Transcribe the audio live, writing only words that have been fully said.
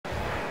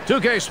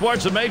2K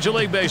Sports and Major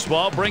League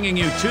Baseball bringing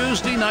you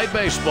Tuesday Night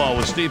Baseball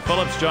with Steve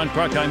Phillips, John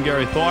Kruk. I'm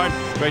Gary Thorne.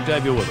 Great to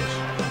have you with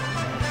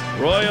us.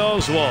 Roy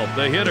Oswalt,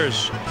 the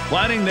hitters,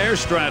 planning their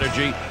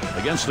strategy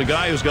against a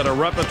guy who's got a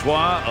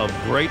repertoire of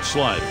great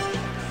sliders.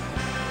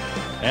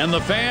 And the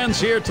fans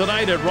here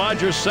tonight at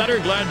Rogers Center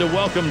glad to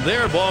welcome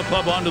their ball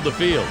club onto the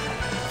field.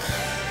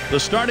 The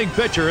starting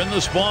pitcher in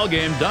this ball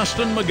game,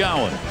 Dustin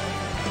McGowan.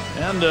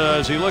 And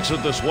as he looks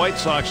at this White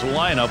Sox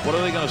lineup, what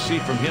are they going to see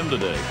from him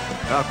today?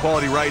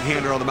 Quality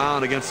right-hander on the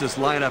mound against this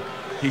lineup.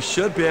 He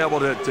should be able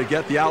to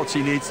get the outs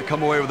he needs to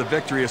come away with a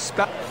victory.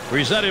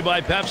 Presented by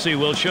Pepsi,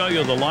 we'll show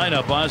you the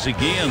lineup Ozzie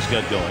Guillen's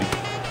got going.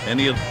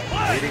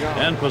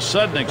 And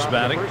Posednik's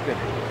batting.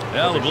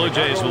 Well, the Blue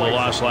Jays with a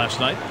loss last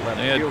night.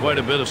 They had quite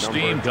a bit of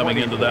steam coming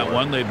into that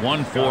one. They'd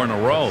won 4 in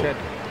a row.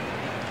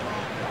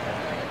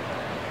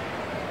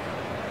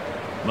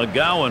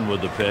 McGowan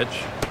with the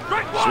pitch.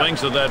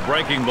 Swings at that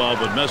breaking ball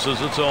but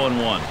misses. It's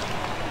 0-1.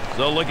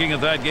 So looking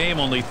at that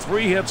game, only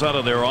 3 hits out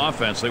of their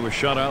offense. They were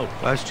shut out.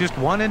 That's just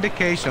one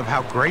indication of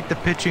how great the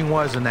pitching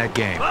was in that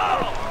game.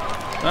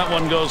 That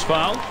one goes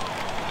foul.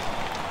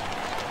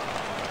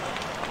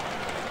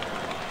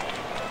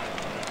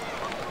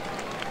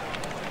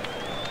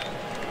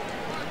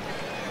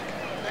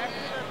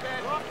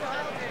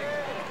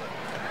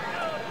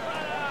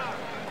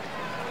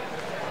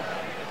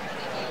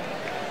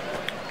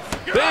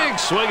 Big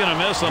swing and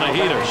a miss on a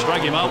heater.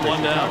 Strike him out,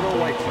 1 down.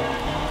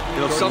 You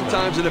know,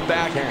 sometimes in the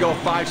back you go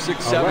 5,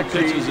 6, 7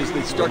 pitches as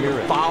they start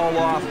to foul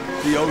off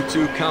the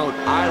 0-2 count.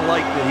 I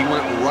like that he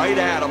went right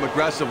at him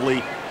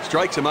aggressively,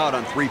 strikes him out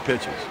on 3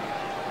 pitches.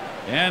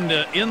 And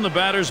in the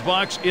batter's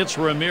box, it's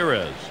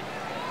Ramirez.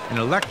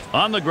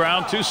 On the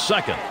ground to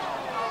second.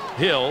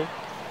 Hill.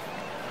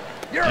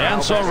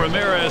 And so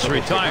Ramirez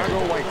retired.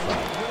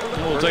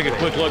 And we'll take a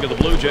quick look at the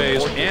Blue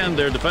Jays and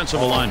their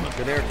defensive alignment.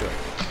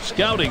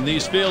 Scouting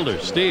these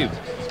fielders, Steve.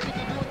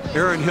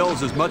 Aaron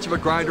Hill's as much of a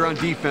grinder on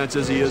defense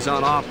as he is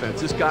on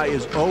offense. This guy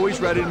is always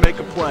ready to make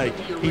a play.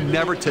 He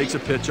never takes a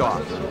pitch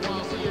off.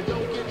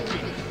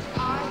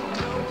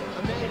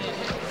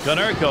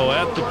 Konerko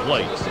at the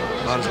plate.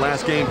 His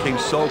last game came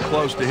so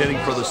close to hitting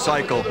for the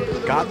cycle.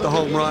 Got the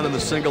home run and the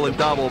single and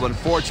double, but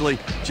unfortunately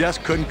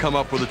just couldn't come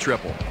up with a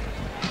triple.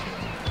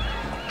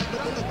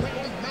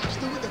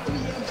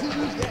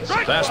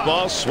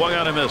 Fastball swung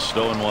out and missed.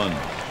 0-1.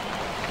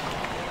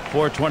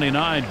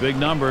 429, big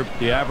number,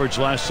 the average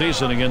last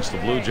season against the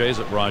Blue Jays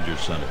at Rogers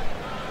Center.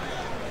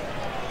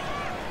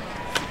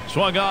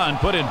 Swung on,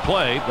 put in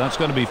play. That's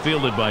going to be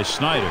fielded by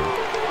Snyder.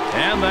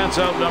 And that's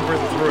out number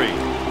 3.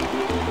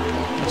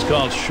 It's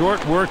called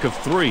short work of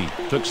 3.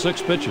 Took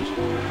 6 pitches.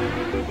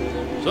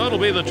 So it'll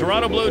be the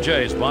Toronto Blue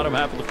Jays, bottom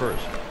half of the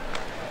first.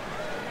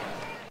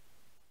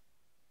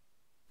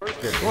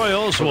 Roy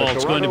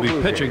Oswalt's going to be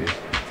pitching.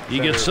 He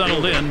gets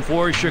settled in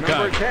for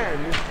Chicago.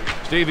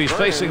 Steve, he's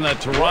facing that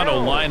Toronto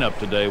lineup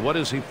today. What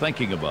is he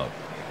thinking about?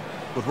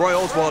 With Roy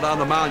Oswalt on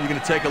the mound, you're going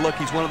to take a look.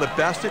 He's one of the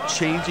best at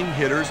changing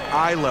hitters'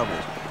 eye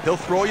levels. He'll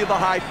throw you the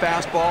high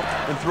fastball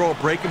and throw a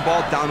breaking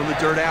ball down in the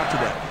dirt after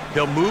that.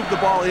 He'll move the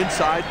ball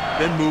inside,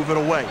 then move it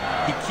away.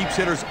 He keeps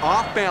hitters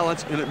off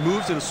balance, and it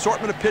moves an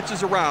assortment of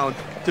pitches around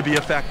to be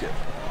effective.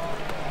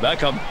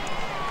 Beckham.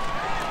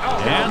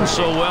 And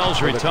so Wells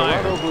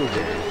retired.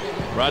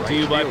 Brought to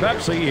you by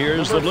Pepsi.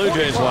 Here's the Blue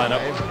Jays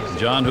lineup.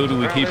 John, who do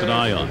we keep an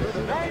eye on?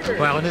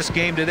 Well, in this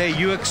game today,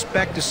 you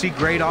expect to see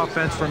great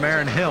offense from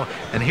Aaron Hill.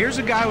 And here's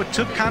a guy who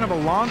took kind of a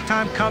long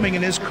time coming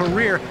in his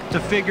career to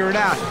figure it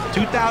out.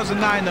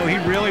 2009, though, he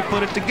really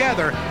put it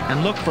together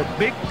and looked for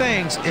big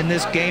things in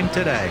this game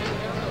today.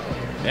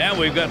 And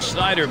we've got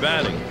Snyder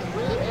batting.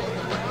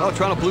 Well,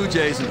 Toronto Blue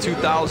Jays in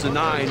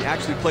 2009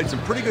 actually played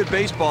some pretty good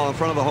baseball in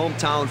front of the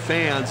hometown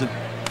fans. And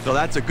so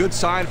that's a good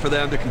sign for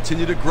them to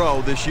continue to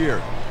grow this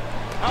year.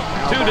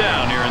 2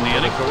 down here in the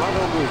inning.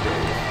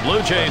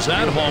 Blue Jays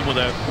at home with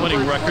a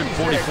winning record,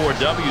 44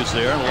 W's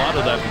there, and a lot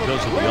of that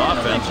because of the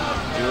offense.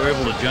 They were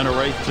able to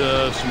generate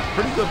some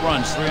pretty good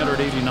runs,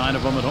 389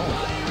 of them at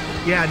home.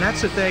 Yeah, and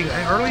that's the thing.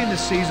 Early in the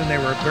season, they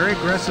were a very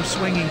aggressive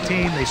swinging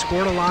team. They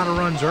scored a lot of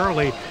runs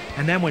early,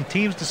 and then when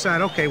teams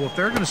decide, okay, well, if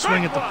they're going to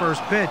swing at the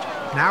first pitch,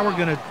 now we're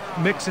going to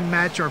mix and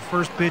match our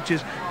first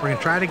pitches. We're going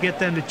to try to get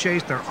them to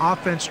chase. Their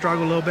offense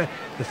struggle a little bit.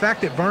 The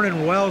fact that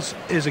Vernon Wells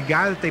is a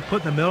guy that they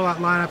put in the middle of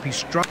that lineup, he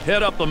struck.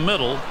 Hit up the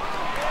middle.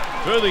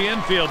 Through the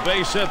infield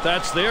base hit.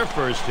 That's their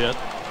first hit.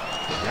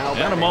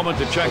 And a moment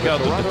to check out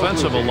the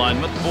defensive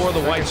alignment for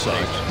the White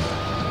Sox.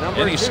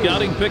 Any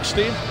scouting picks,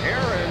 Steve?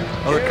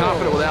 Well, they're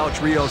confident with Alex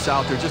Rios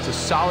out there. Just a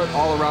solid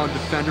all-around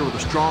defender with a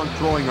strong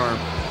throwing arm.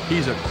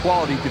 He's a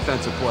quality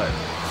defensive player.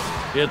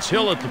 It's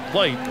Hill at the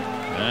plate.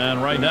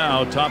 And right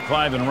now, top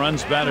 5 in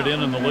runs batted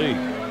in the league.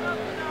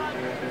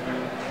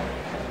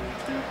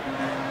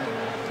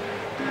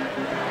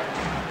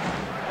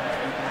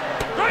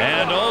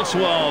 And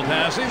Oswalt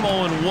has him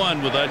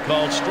 0-1 with that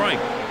called strike.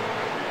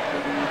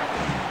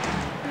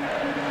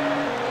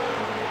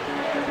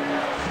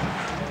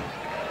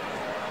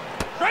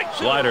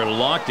 Slider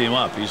locked him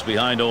up. He's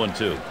behind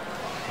 0-2.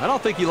 I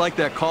don't think he liked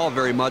that call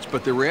very much,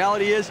 but the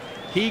reality is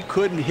He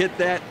couldn't hit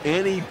that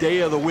any day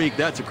of the week.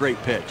 That's a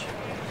great pitch.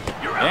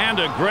 And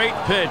a great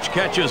pitch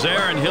catches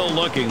Aaron Hill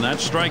looking.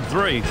 That's strike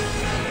 3.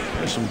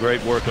 There's some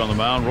great work on the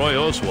mound. Roy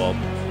Oswalt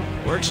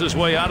works his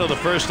way out of the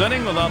first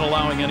inning without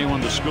allowing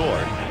anyone to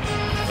score.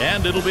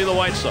 And it'll be the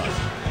White Sox.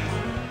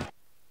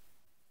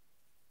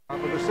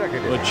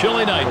 A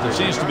chilly night that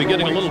seems to be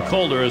getting a little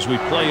colder as we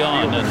play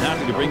on, and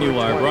happy to bring you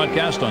our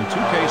broadcast on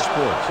 2K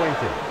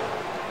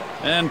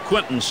Sports. And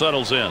Quinton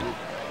settles in,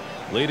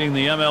 leading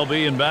the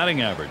MLB in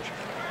batting average.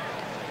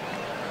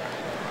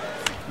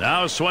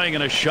 Now a swing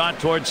and a shot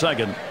toward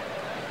second.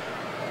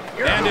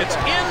 And it's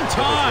in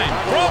time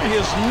from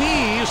his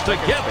knees to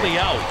get the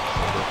out.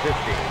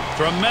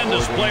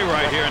 Tremendous play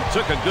right here, and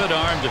took a good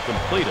arm to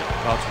complete it.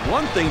 Well, it's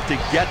one thing to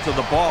get to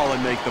the ball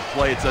and make the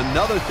play. It's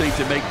another thing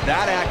to make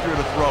that accurate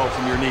a throw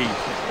from your knees.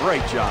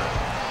 Great job.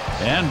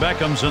 And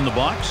Beckham's in the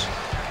box.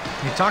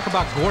 You talk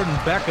about Gordon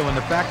Beckham and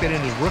the fact that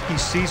in his rookie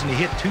season he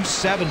hit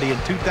 .270 in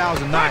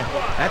 2009.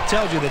 That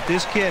tells you that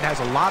this kid has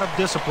a lot of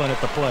discipline at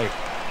the plate.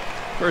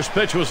 First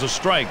pitch was a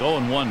strike.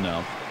 0-1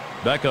 now.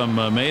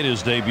 Beckham made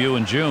his debut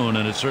in June,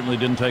 and it certainly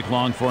didn't take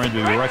long for him to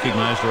be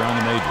recognized around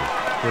the majors.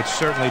 It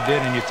certainly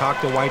did, and you talk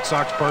to White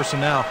Sox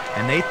personnel,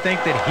 and they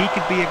think that he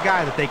could be a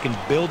guy that they can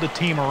build a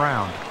team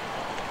around.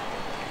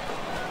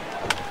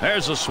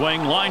 There's a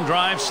swing, line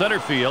drive, center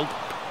field.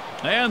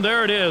 And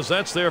there it is.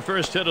 That's their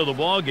first hit of the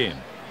ball game.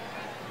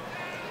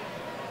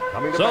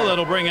 So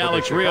that'll bring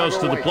Alex Rios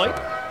to the plate.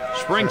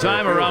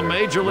 Springtime around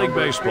Major League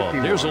Baseball.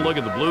 Here's a look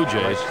at the Blue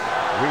Jays.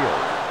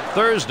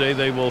 Thursday,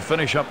 they will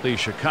finish up the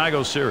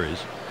Chicago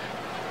series.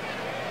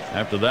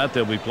 After that,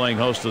 they'll be playing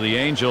host to the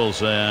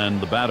Angels and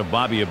the bat of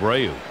Bobby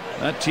Abreu.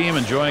 That team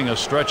enjoying a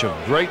stretch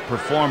of great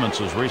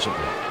performances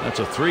recently. That's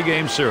a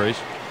 3-game series.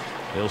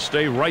 They'll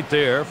stay right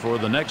there for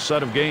the next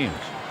set of games.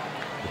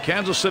 The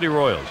Kansas City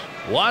Royals.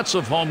 Lots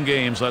of home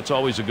games. That's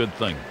always a good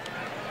thing.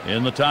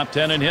 In the top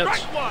 10 in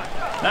hits.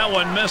 That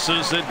one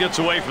misses. It gets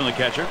away from the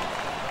catcher.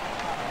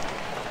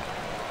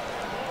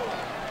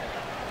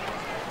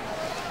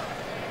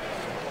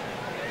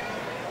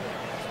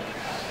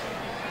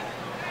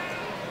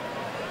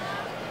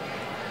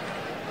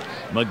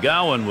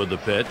 McGowan with the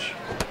pitch.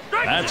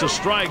 That's a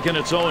strike, and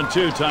it's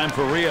 0-2. Time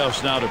for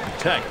Rios now to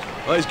protect.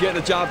 Well, he's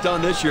getting the job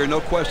done this year, no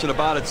question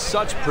about it.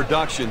 Such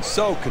production,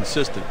 so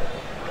consistent.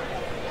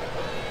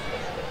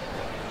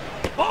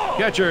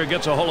 Catcher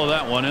gets a hold of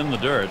that one in the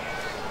dirt.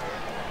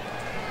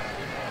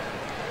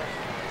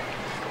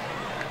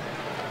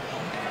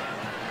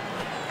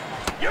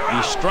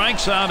 He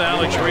strikes out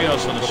Alex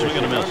Rios on a swing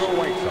and a miss.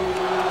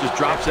 Just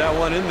drops that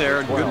one in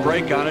there, and good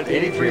break on it,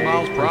 83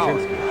 miles per hour.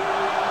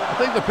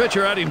 I think the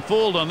pitcher had him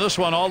fooled on this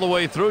one all the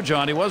way through,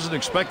 John. He wasn't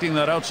expecting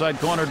that outside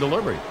corner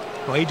delivery.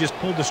 Well, he just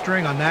pulled the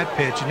string on that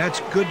pitch, and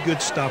that's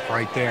good stuff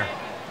right there.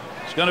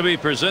 It's going to be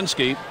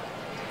Przinski.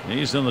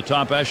 He's in the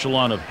top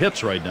echelon of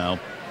hits right now.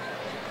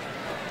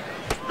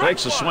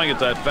 Takes a swing at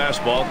that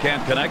fastball.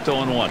 Can't connect.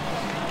 0-1.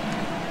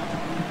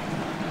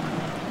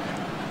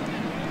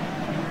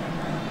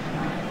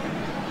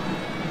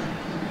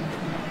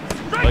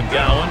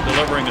 McGowan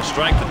delivering a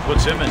strike that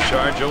puts him in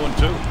charge.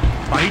 0-2.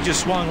 Oh, he just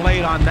swung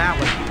late on that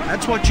one.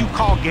 That's what you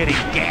call getting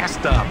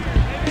gassed up.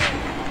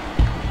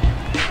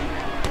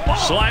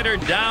 Slider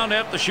down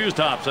at the shoe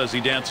tops as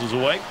he dances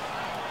away.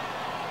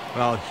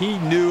 Well, he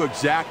knew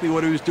exactly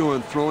what he was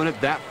doing, throwing it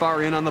that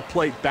far in on the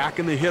plate,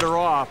 backing the hitter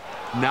off.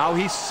 Now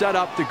he's set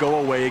up to go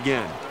away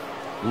again.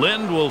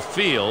 Lind will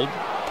field,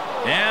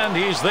 and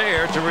he's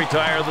there to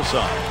retire the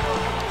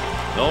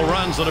side. No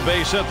runs and a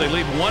base hit. They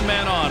leave one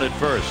man on at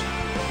first.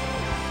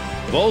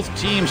 Both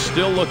teams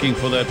still looking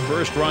for that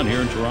first run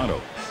here in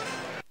Toronto.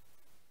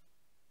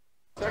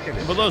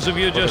 For those of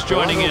you just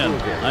joining in,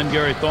 I'm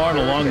Gary Thorne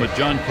along with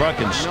John Kruk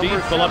and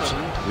Steve Phillips.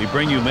 We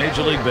bring you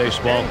Major League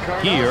Baseball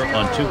here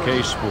on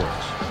 2K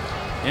Sports.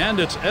 And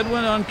it's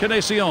Edwin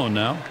Encarnacion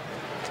now.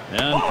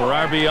 And for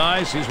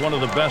RBIs, he's one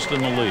of the best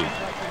in the league.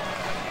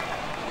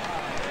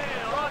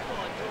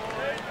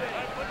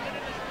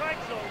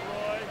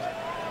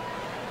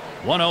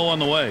 1-0 on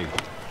the way.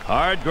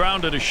 Hard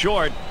grounded to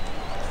short.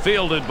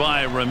 Fielded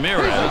by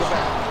Ramirez.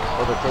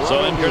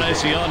 So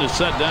Encarnacion is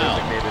set down.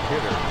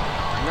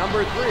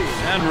 Number 3.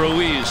 And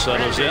Ruiz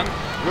settles in.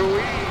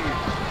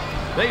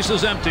 Base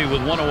is empty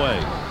with one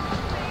away.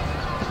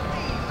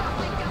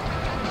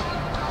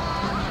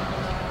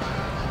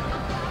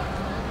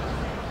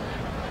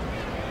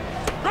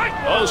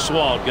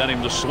 Oswalt got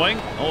him to swing.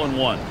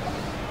 0-1.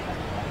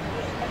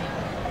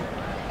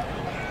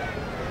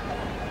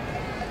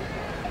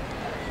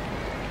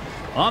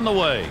 On the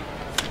way.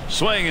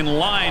 Swing and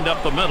lined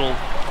up the middle.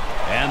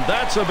 And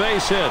that's a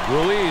base hit.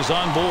 Ruiz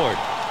on board.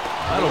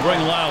 That'll bring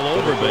Lyle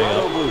Overbay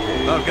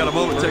up. I've got a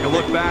moment to take a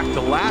look back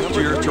to last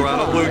year's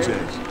Toronto Blue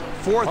Jays.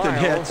 4th in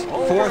hits,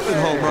 4th in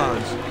home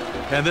runs.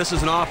 And this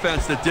is an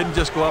offense that didn't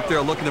just go up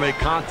there looking to make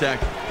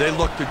contact. They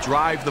looked to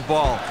drive the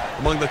ball.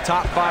 Among the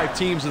top 5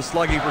 teams in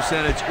slugging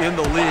percentage in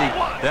the league.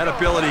 That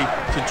ability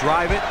to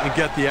drive it and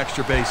get the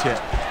extra base hit.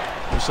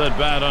 This at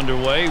bat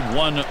underway.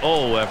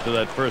 1-0 after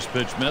that first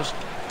pitch missed.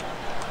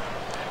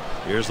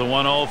 Here's the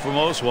 1-0 from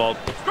Oswalt.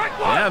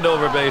 And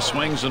over base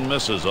swings and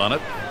misses on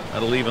it.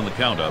 That'll even the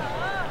count up.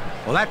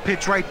 Well, that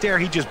pitch right there,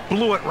 he just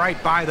blew it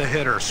right by the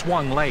hitter.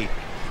 Swung late.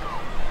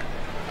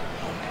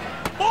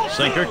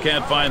 Sinker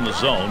can't find the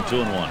zone.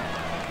 2-1.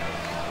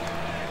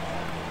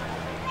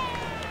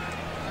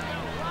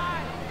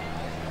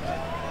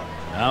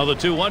 Now the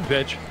 2-1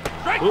 pitch.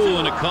 Ooh,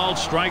 and a called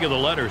strike of the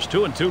letters.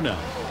 2-2 now.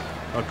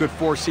 A good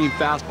four-seam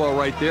fastball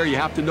right there. You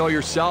have to know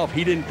yourself.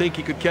 He didn't think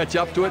he could catch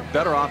up to it.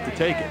 Better off to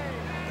take it.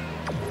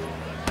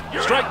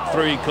 Strike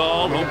 3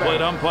 called. Home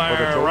plate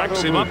umpire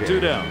racks him up. 2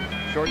 down.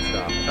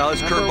 Shortstop. Now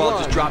this curveball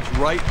just drops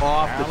right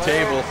off the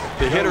table.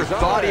 The hitter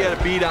thought he had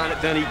a beat on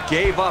it, then he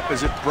gave up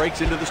as it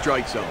breaks into the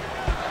strike zone.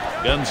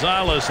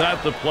 Gonzalez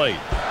at the plate.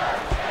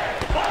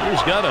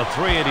 He's got a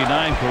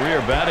 .389 career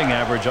batting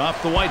average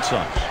off the White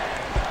Sox.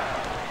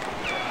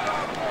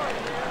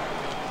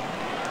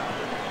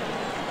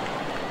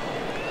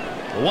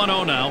 The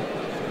 1-0 now.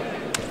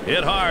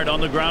 Hit hard on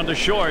the ground to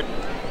short.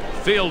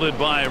 Fielded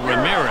by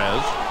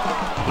Ramirez.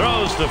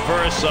 Throws to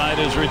first. Side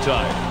is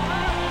retired.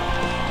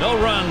 No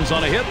runs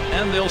on a hit,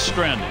 and they'll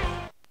strand him.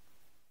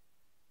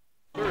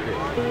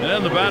 And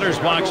in the batter's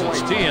box,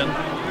 it's Tian,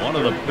 one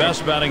of the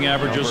best batting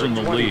averages in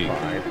the league.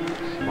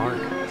 Mark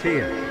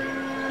Tian.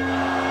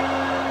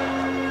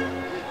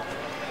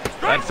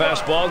 That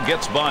fastball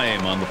gets by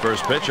him on the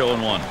first pitch.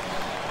 0-1.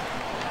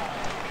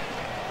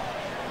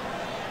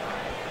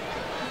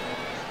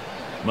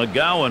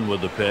 McGowan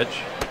with the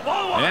pitch.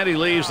 And he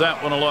leaves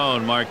that one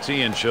alone. Mark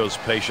Tian shows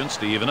patience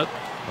to even it.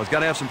 Well, he's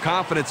got to have some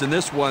confidence in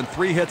this one.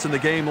 3 hits in the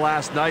game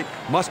last night.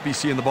 Must be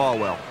seeing the ball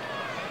well.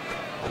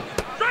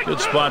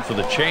 Good spot for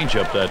the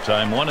changeup that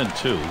time.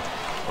 1-2.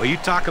 Well, you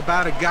talk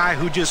about a guy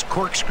who just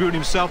corkscrewed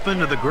himself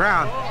into the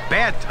ground.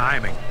 Bad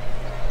timing.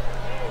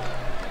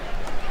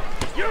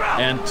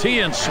 And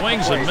Tian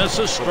swings and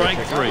misses.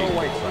 Strike 3.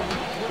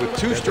 With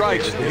 2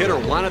 strikes, the hitter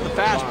wanted the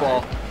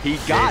fastball. He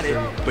got it,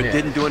 but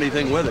didn't do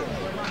anything with it.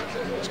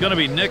 It's going to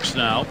be Nix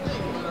now.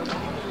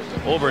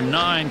 Over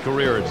 9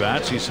 career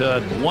at-bats. He's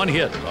had 1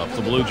 hit off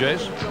the Blue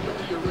Jays.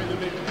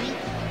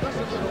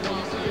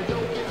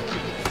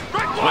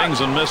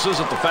 Swings and misses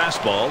at the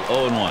fastball.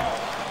 0-1.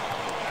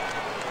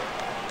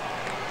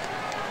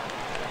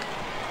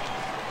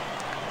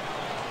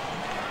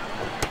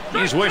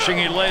 He's wishing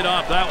he laid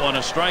off that one.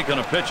 A strike on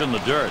a pitch in the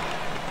dirt.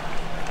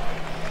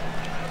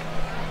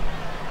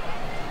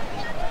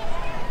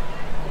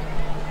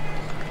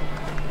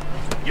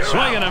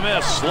 Swing and a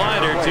miss.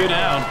 Slider. 2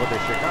 down.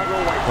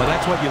 Well,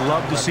 that's what you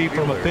love to see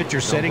from a pitcher.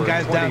 Setting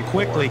guys down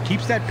quickly.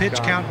 Keeps that pitch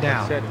count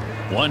down.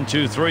 1,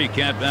 2, 3.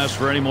 Can't ask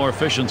for any more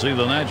efficiency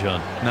than that,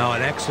 John. No,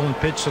 an excellent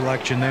pitch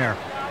selection there.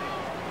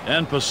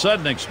 And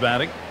Posednik's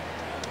batting.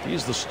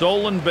 He's the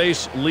stolen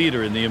base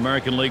leader in the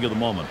American League at the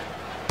moment.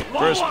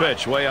 First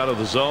pitch way out of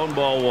the zone.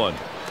 Ball 1.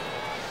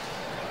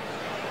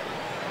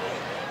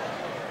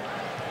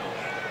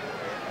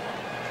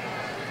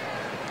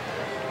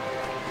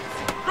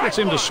 Gets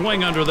him to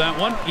swing under that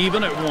one.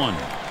 Even at 1.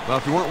 Well,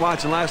 if you weren't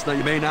watching last night,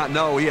 you may not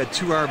know he had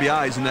 2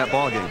 RBIs in that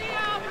ballgame.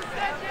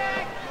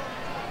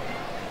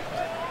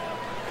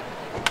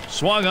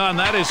 Swung on.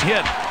 That is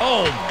hit.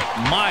 Oh,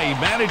 my. He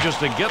manages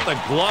to get the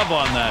glove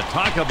on that.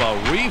 Talk about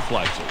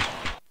reflexes.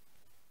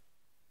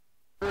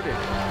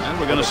 And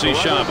we're going to see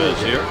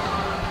Chavez here.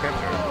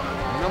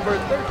 Number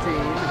 13,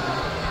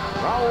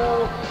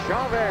 Raul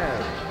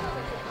Chavez.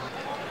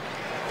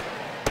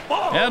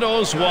 And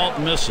Oswalt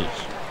misses.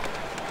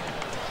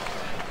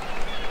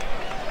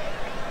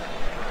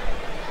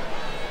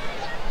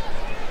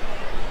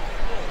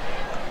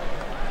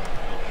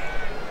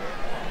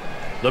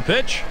 The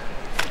pitch.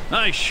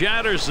 Nice,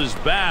 shatters his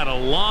bat. A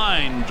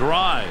line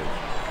drive.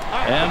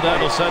 And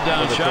that'll set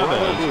down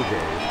Chavez.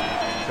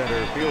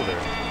 Center fielder,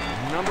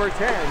 number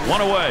 10.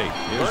 1 away.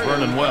 Here's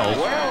Vernon Wells.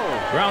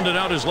 Grounded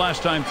out his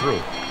last time through.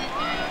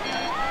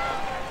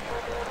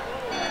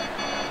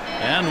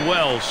 And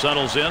Wells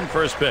settles in.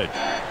 First pitch.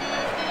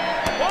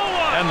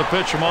 And the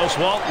pitch from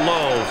Oswalt.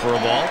 Low for a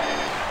ball.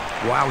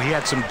 Wow, he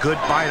had some good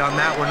bite on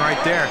that one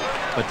right there.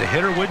 But the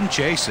hitter wouldn't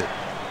chase it.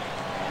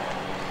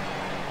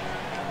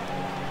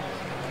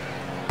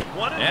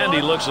 And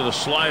he looks at a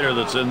slider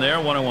that's in there.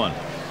 1-1.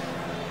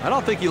 I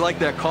don't think he liked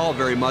that call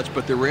very much,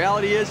 but the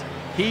reality is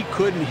he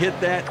couldn't hit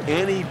that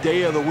any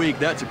day of the week.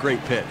 That's a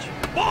great pitch.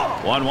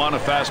 1-1, a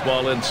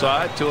fastball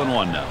inside.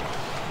 2-1 now.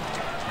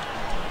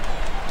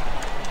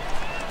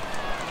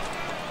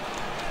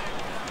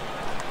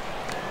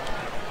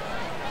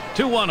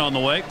 Two-1 on the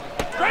way.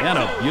 And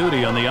a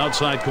beauty on the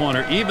outside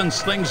corner.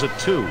 Evens things at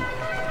 2.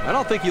 I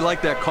don't think he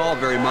liked that call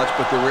very much,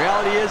 but the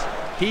reality is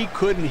he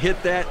couldn't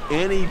hit that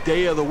any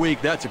day of the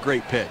week. That's a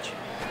great pitch.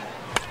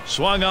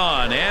 Swung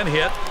on and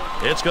hit.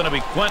 It's going to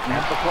be Quentin.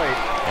 At the plate.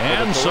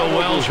 And so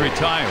Wells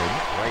retired.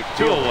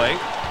 2 away.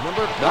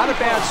 Not a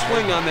bad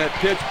swing on that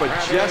pitch, but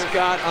just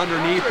got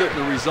underneath it.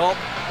 The result,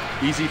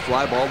 easy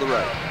fly ball to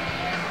right.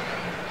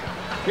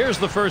 Here's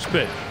the first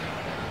pitch.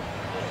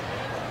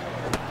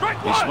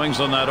 He swings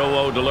on that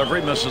 0-0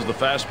 delivery, misses the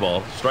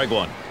fastball. Strike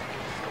 1.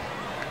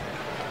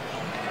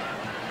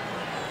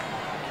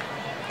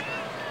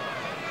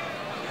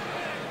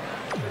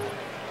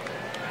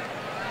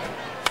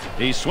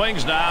 He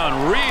swings now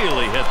and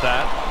really hit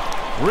that.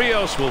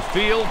 Rios will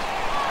field,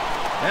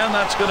 and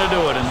that's going to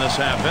do it in this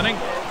half inning.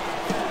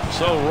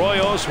 So Roy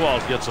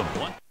Oswalt gets a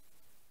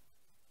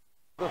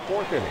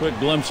quick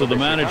glimpse of the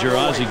manager,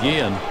 Ozzie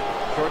Guillen.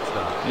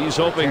 He's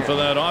hoping for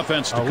that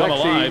offense to come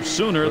alive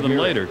sooner than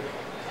later.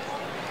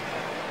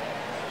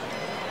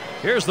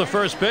 Here's the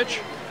first pitch.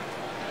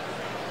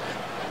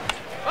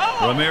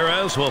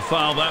 Ramirez will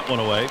foul that one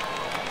away.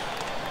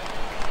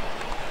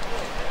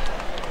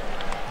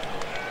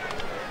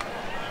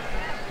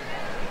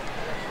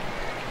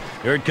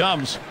 Here it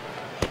comes.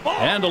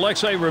 And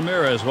Alexei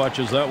Ramirez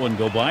watches that one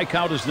go by.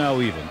 Count is now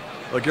even.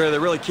 Well, Gary, they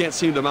really can't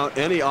seem to mount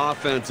any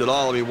offense at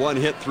all. I mean, one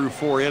hit through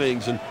 4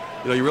 innings, and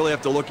you really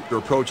have to look at their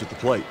approach at the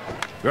plate.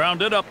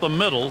 Grounded up the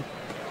middle.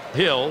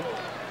 Hill.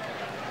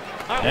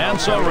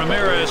 And so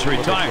Ramirez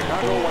retired.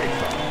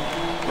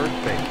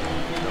 First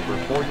base, number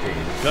 14.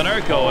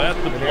 Konerko at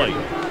the plate.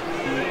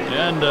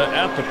 And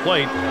at the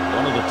plate,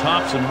 one of the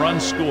tops in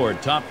runs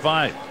scored, top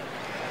 5.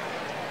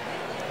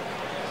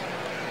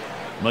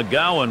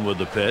 McGowan with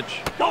the pitch.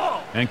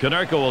 And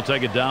Konerko will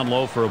take it down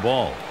low for a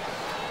ball.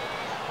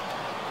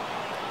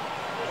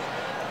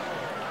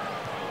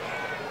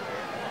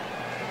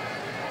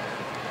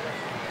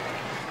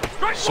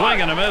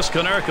 Swing and a miss.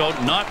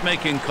 Konerko not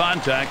making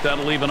contact.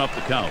 That'll even up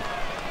the count.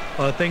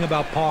 The thing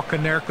about Paul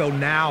Konerko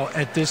now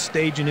at this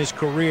stage in his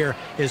career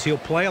is he'll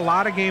play a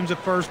lot of games at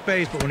first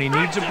base, but when he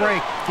needs a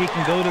break, he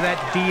can go to that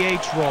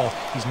DH role.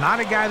 He's not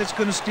a guy that's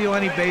going to steal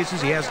any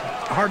bases. He has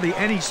hardly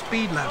any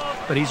speed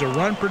left, but he's a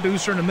run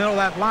producer in the middle of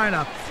that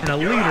lineup and a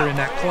leader in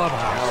that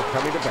clubhouse.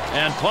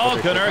 And Paul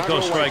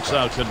Konerko strikes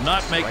out. Could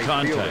not make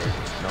contact.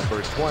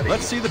 Number 20.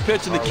 Let's see the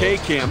pitch in the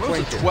K-cam. It was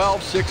a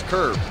 12-6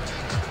 curve.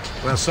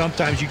 Well,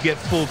 sometimes you get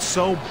fooled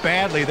so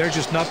badly, there's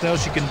just nothing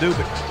else you can do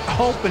but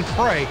hope and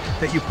pray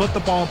that you put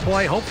the ball in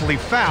play, hopefully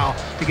foul,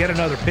 to get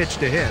another pitch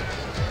to hit.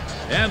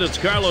 And it's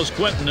Carlos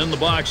Quentin in the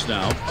box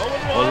now,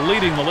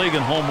 leading the league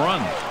in home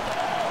runs.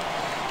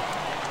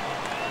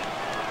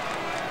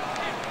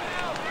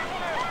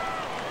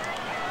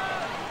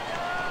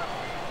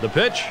 The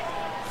pitch,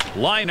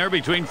 liner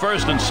between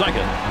first and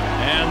second,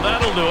 and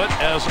that'll do it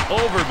as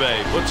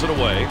Overbay puts it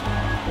away.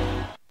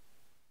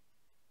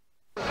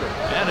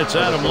 And it's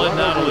Adam Lind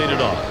now to lead it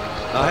off.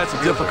 I had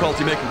some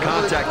difficulty making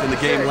contact in the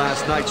game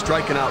last night,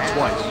 striking out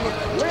twice.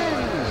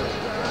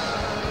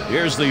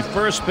 Here's the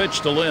first pitch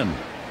to Lind.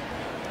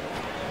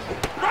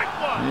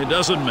 He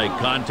doesn't make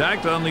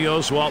contact on the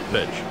Oswalt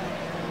pitch.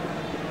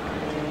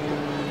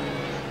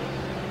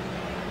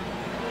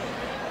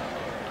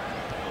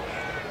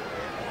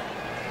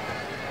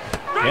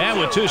 And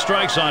with 2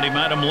 strikes on him,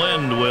 Adam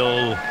Lind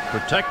will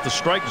protect the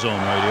strike zone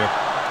right here.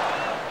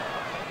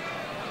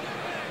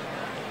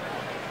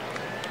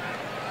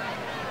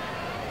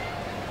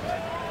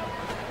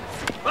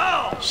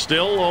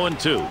 Still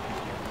 0-2.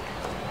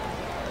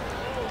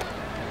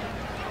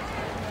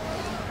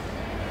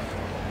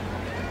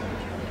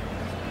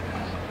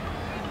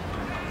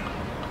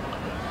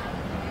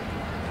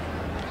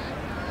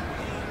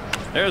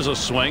 There's a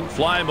swing,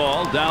 fly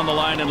ball down the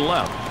line and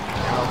left.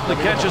 The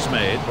catch is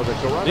made.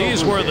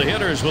 These were the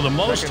hitters with the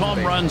most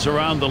home runs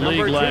around the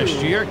league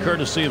last year,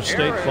 courtesy of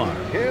State Farm.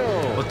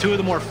 Well, 2 of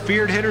the more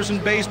feared hitters in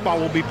baseball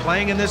will be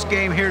playing in this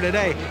game here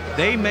today.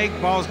 They make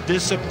balls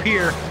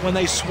disappear when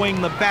they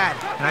swing the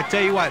bat. And I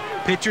tell you what,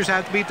 pitchers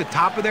have to be at the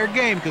top of their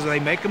game because if they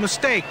make a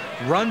mistake,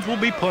 runs will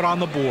be put on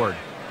the board.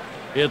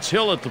 It's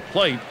Hill at the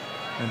plate.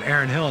 And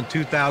Aaron Hill in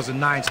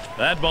 2009.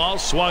 That ball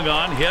swung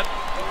on, hit.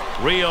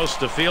 Rios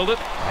to field it.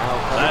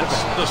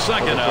 That's the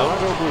second out.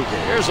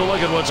 Here's a look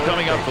at what's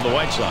coming up for the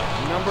White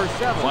Sox. Number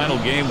 7. Final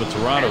game with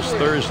Toronto's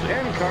Thursday.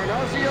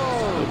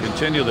 They'll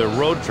continue their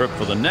road trip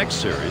for the next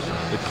series.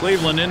 The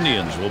Cleveland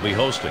Indians will be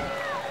hosting.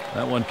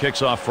 That one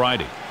kicks off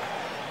Friday.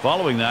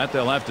 Following that,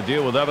 they'll have to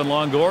deal with Evan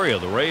Longoria.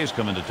 The Rays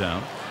come into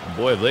town. And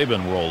boy, have they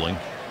been rolling.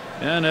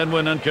 And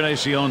Edwin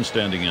Encarnacion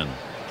standing in.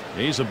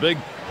 He's a big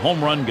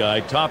home run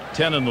guy, top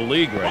 10 in the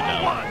league right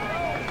now.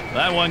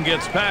 That one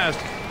gets past,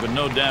 but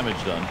no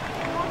damage done.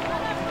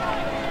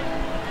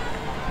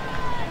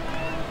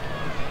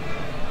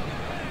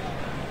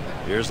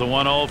 Here's the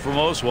 1-0 from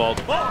Oswalt.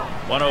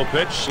 1-0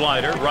 pitch,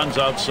 slider, runs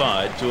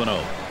outside,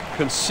 2-0.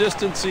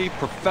 Consistency,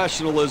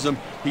 professionalism.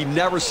 He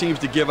never seems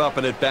to give up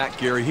an at-bat,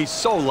 Gary. He's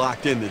so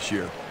locked in this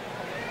year.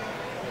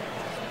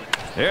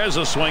 Here's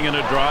a swing and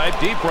a drive,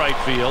 deep right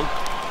field.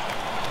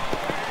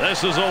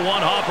 This is a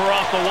one-hopper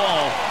off the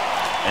wall.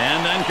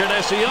 And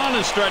Encarnacion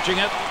is stretching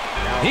it.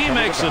 He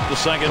makes it to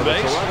second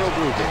base.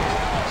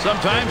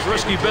 Sometimes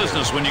risky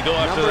business when you go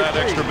after that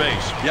extra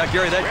base. Yeah,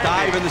 Gary, that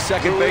dive in the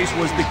second base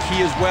was the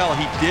key as well.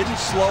 He didn't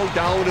slow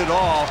down at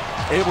all,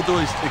 able to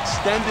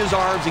extend his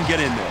arms and get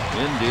in there.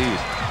 Indeed.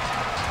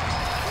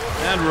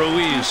 And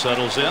Ruiz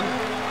settles in.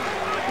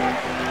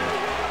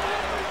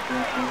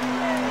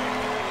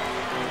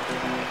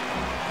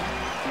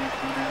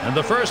 And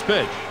the first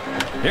pitch.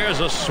 Here's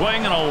a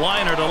swing and a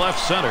liner to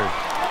left center.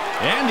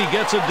 And he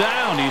gets it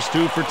down. He's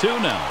 2 for 2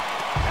 now.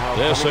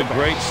 This is a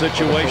great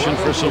situation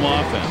for some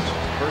offense.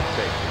 First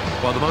base,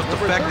 Well, the most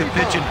effective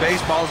pitch in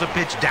baseball is a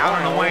pitch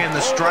down and away in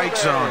the strike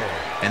zone.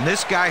 And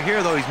this guy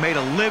here, though, he's made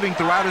a living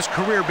throughout his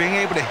career being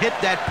able to hit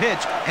that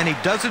pitch, and he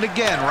does it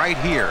again right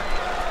here.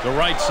 To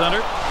right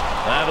center.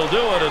 That'll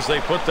do it as they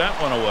put that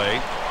one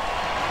away.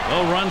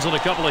 No runs and a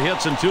couple of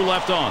hits and 2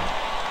 left on.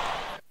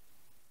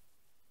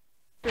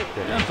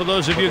 And for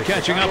those of you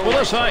catching up with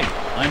us, hi,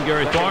 I'm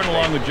Gary Thorne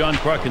along with John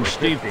Kruk and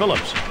Steve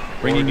Phillips,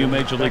 bringing you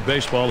Major League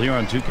Baseball here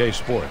on 2K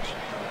Sports.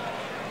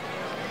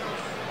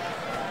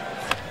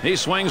 He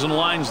swings and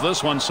lines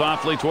this one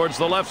softly towards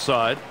the left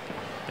side.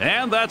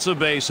 And that's a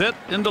base hit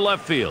into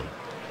left field.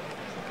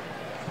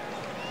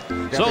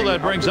 So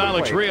that brings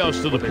Alex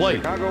Rios to the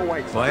plate.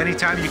 Well,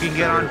 anytime you can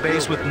get on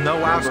base with no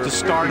outs to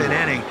start an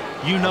inning,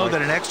 you know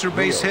that an extra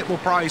base hit will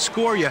probably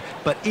score you.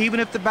 But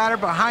even if the batter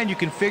behind you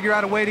can figure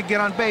out a way to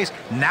get on base,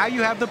 now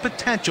you have the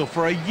potential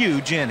for a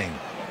huge inning.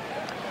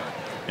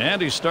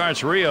 And he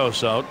starts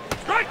Rios out.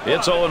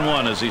 It's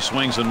 0-1 as he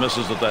swings and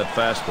misses with that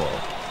fastball.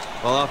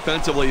 Well,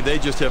 offensively, they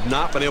just have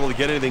not been able to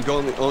get anything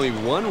going. Only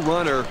one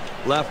runner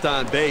left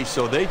on base,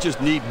 so they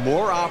just need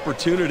more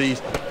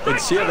opportunities and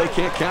see if they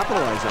can't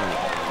capitalize on it.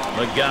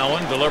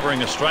 McGowan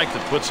delivering a strike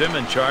that puts him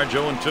in charge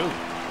 0-2.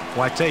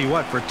 Well, I tell you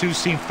what, for a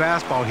two-seam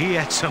fastball, he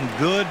had some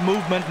good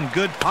movement and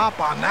good pop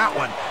on that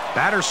one.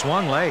 Batter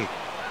swung late.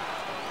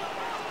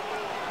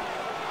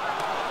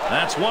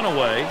 That's one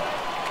away.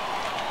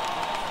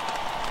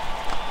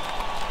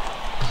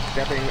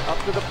 Stepping up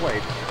to the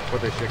plate for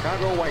the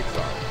Chicago White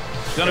Sox.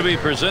 It's going to be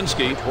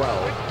Brzezinski,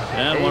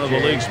 and one of the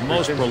league's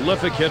most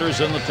prolific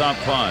hitters in the top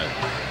 5.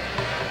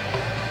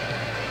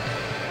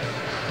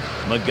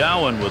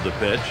 McGowan with the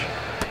pitch.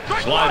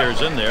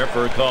 Sliders in there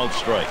for a called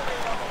strike.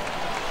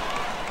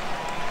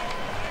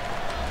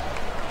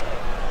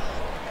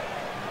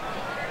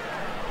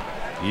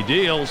 He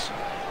deals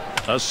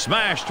a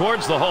smash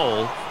towards the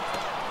hole.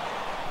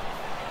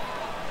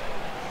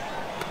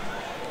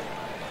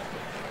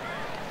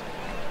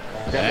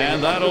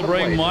 And that'll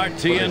bring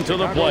Martin to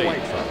the plate.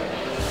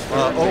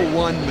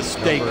 0-1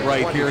 mistake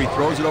right here. He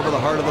throws it over the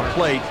heart of the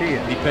plate.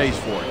 He pays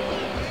for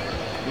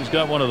it. He's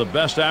got one of the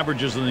best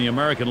averages in the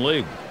American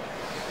League.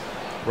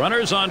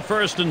 Runners on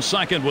first and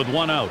second with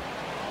 1 out.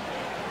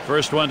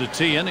 First one to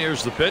Tien.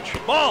 Here's the pitch.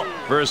 Ball.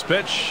 First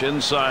pitch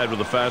inside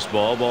with a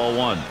fastball. Ball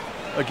 1.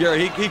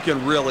 Gary, he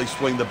can really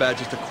swing the bat.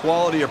 Just a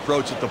quality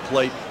approach at the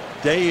plate.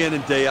 Day in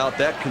and day out.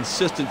 That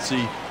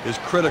consistency is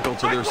critical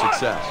to their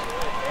success.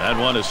 That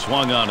one is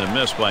swung on and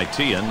missed by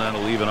Tien.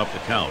 That'll even up the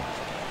count.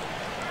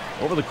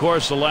 Over the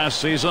course of last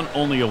season,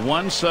 only a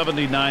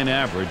 179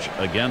 average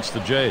against the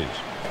Jays.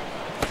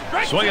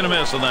 Swing and a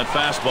miss on that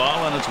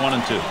fastball, and it's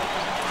 1-2.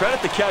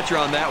 Credit the catcher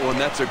on that one.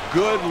 That's a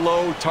good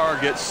low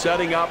target,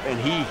 setting up, and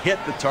he hit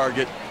the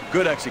target.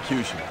 Good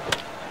execution.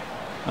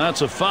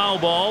 That's a foul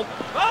ball.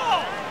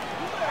 Oh!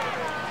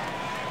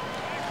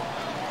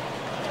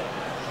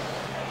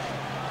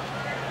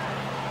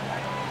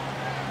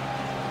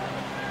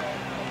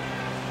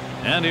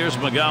 And here's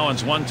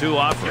McGowan's 1-2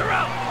 offer. You're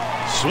out.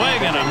 Swing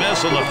and a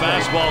miss on the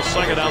fastball,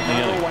 second out in the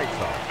inning.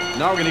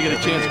 Now we're going to get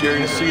a chance, Gary,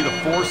 to see the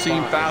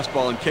 4-seam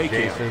fastball in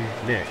KK.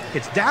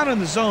 It's down in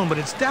the zone, but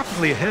it's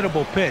definitely a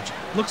hittable pitch.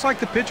 Looks like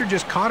the pitcher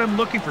just caught him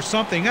looking for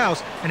something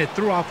else, and it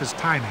threw off his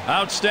timing.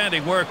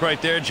 Outstanding work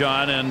right there,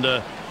 John.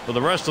 And for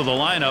the rest of the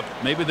lineup,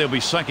 maybe they'll be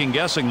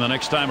second-guessing the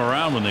next time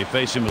around when they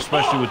face him,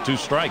 especially with 2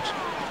 strikes.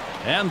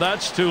 And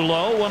that's too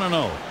low,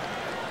 1-0.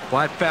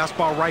 Well, that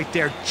fastball right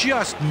there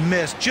just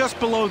missed, just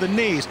below the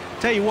knees.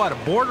 Tell you what, a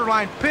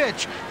borderline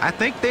pitch. I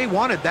think they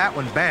wanted that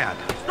one bad.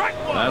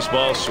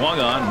 Fastball swung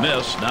on,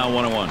 missed, now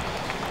 1-1.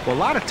 Well, a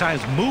lot of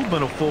times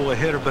movement will fool a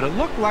hitter, but it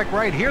looked like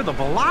right here the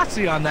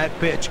velocity on that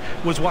pitch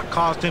was what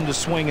caused him to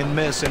swing and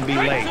miss and be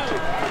late.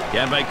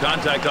 Can't make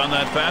contact on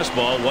that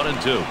fastball,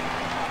 1-2.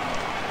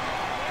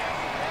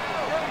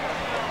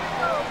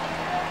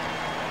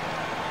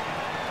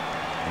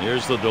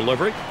 Here's the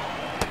delivery.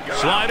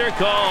 Slider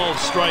called.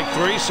 Strike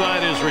 3.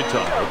 Side is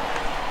retired.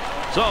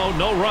 So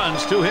no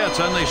runs, 2 hits,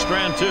 and they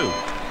strand 2.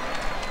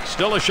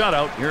 Still a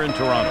shutout here in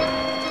Toronto.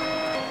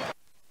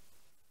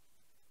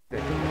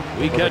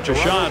 We catch a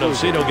shot of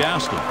Cito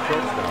Gaston.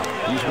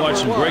 He's watched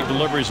some great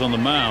deliveries on the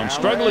mound.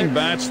 Struggling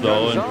bats,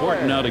 though.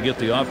 Important now to get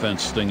the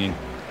offense stinging.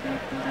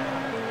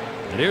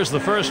 And here's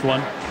the first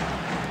one.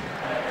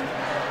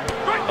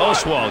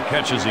 Oswald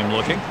catches him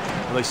looking.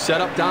 They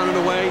set up down and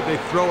away. They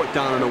throw it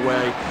down and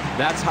away.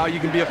 That's how you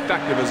can be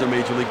effective as a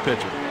major league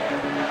pitcher.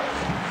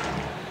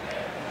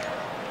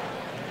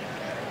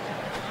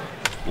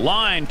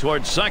 Line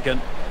towards second.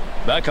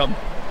 Beckham.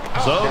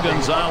 So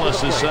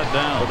Gonzalez is set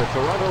down. For the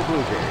Toronto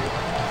Bluejays,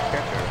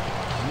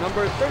 catcher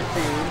number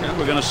 13. And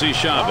we're going to see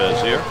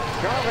Chavez here.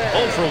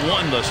 0 for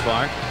 1 thus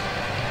far.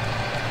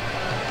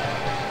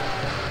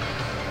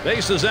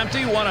 Base is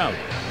empty, 1 out.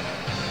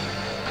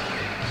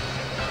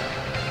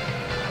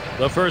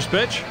 The first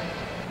pitch.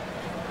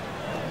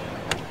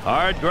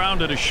 Hard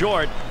grounded to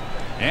short.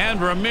 And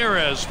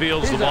Ramirez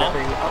fields the ball.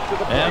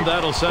 And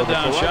that'll set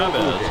down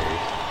Chavez.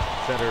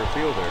 Center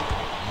fielder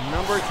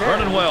number 10.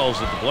 Vernon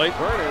Wells at the plate.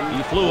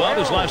 He flew out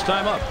his last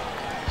time up.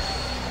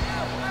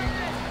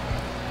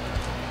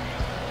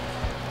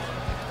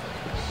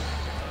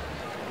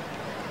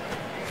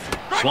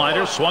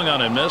 Slider swung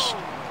on and missed.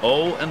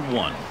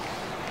 0-1.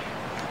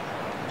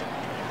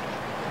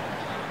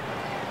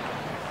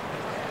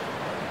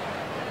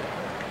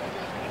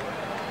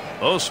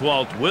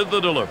 Oswalt with the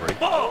delivery.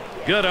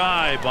 Good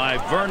eye by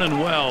Vernon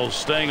Wells,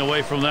 staying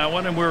away from that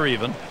one, and we're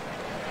even.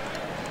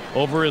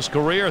 Over his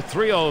career,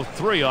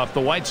 303 off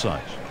the White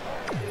Sox.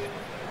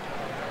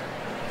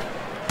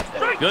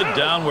 Good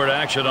downward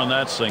action on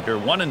that sinker.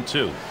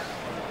 1-2.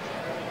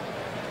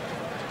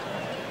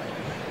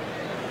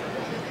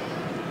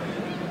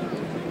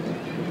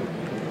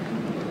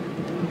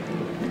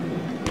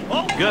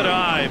 Good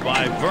eye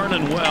by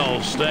Vernon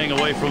Wells, staying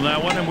away from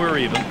that one, and we're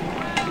even.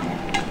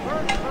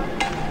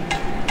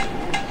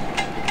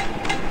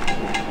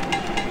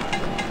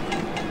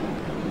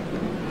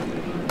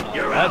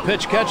 That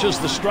pitch catches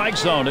the strike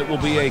zone. It will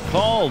be a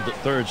called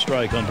third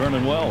strike on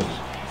Vernon Wells.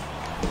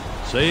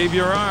 Save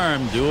your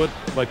arm. Do it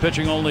by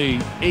pitching only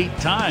 8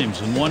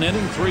 times in 1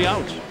 inning, 3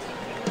 outs.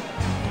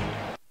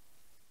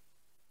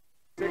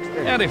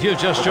 And if you've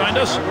just joined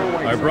us,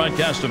 our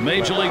broadcast of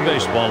Major League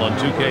Baseball on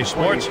 2K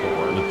Sports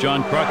with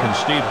John Kruk and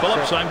Steve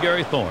Phillips. I'm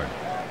Gary Thorne.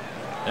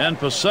 And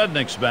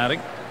Posednik's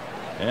batting.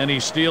 And he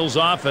steals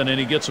off and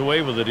he gets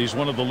away with it. He's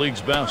one of the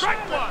league's best.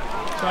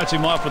 Starts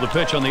him off with a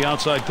pitch on the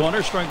outside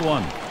corner. Strike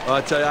 1.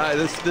 I tell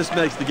you, this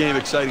makes the game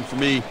exciting for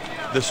me.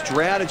 The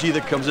strategy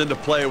that comes into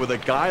play with a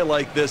guy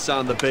like this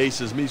on the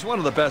bases. I mean, he's one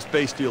of the best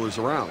base stealers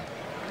around.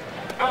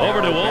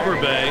 Over to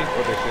Overbay.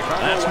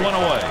 That's 1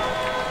 away.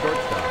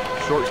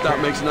 Shortstop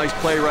makes a nice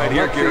play right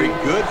here, Gary.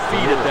 Good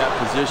feet at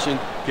that position.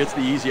 Gets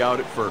the easy out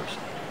at first.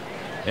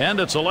 And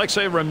it's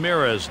Alexei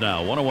Ramirez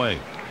now. 1 away.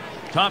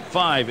 Top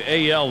 5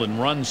 AL in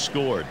runs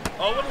scored.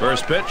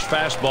 First pitch,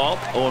 fastball,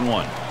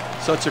 0-1.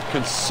 Such a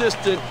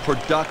consistent,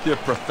 productive,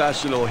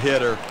 professional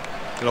hitter.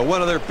 You know,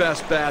 one of their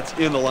best bats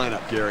in the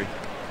lineup, Gary.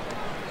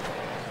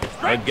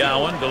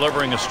 McGowan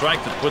delivering a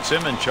strike that puts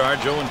him in charge.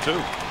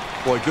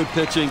 0-2. Boy, good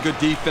pitching, good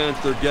defense.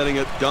 They're getting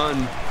it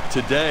done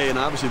today, and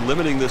obviously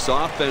limiting this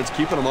offense,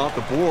 keeping them off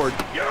the board.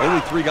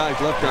 Only 3 guys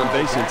left on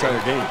base the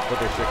entire game.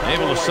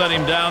 Able to set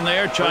him down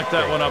there. Chalk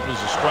that one up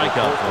as a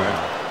strikeout for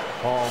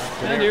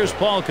him. And here's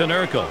Paul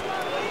Konerko.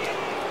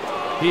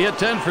 He hit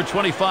 10 for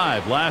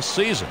 25 last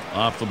season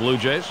off the Blue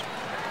Jays.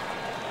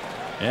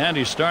 And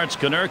he starts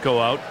Konerko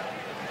out.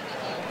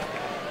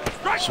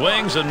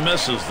 Swings and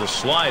misses the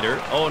slider.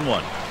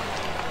 0-1.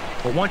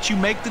 But once you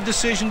make the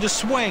decision to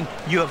swing,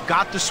 you have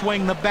got to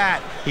swing the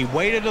bat. He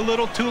waited a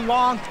little too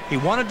long. He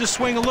wanted to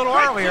swing a little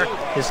earlier.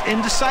 His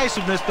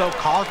indecisiveness, though,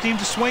 caused him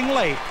to swing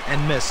late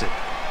and miss it.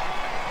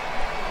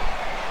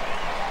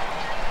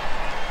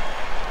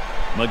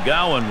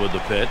 McGowan with the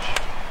pitch.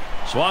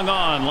 Swung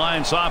on,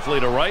 line softly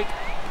to right.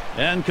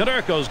 And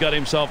Konerko's got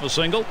himself a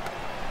single.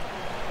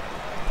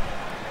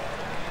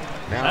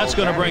 That's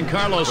going to bring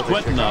Carlos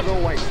Quentin up.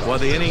 Well,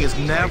 the inning is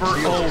never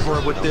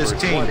over with this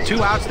team.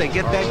 2 outs, they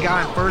get that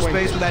guy on first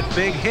base with that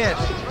big hit.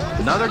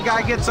 Another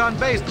guy gets on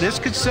base. This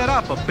could set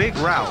up a big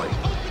rally.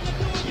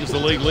 He's the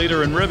league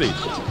leader in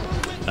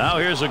ribbies. Now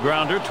here's a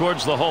grounder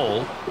towards the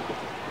hole.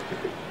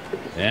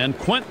 And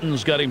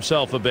Quentin's got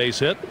himself a base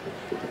hit.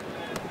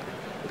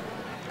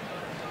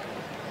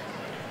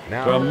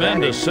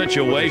 Tremendous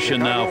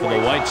situation now for the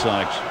White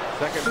Sox.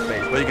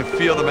 Well, you can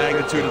feel the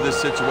magnitude of this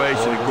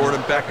situation, and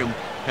Gordon Beckham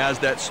has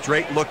that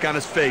straight look on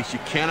his face. You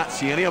cannot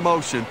see any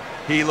emotion.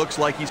 He looks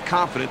like he's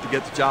confident to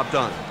get the job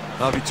done.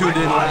 If you tuned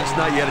in last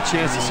night, you had a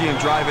chance to see him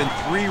drive in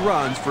 3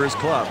 runs for his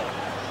club.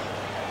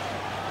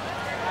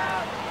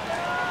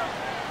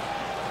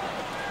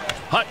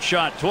 Hot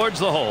shot towards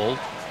the hole.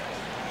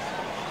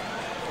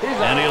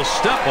 And he'll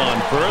step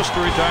on first to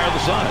retire the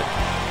side.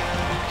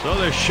 So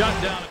they're shut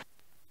down.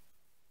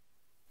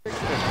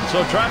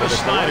 So Travis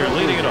Snyder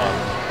leading it off.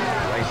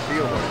 Right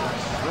fielder,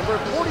 number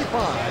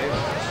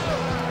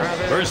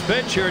 45. First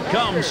pitch, here it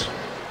comes.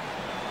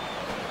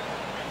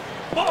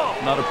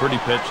 Not a pretty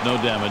pitch, no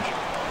damage.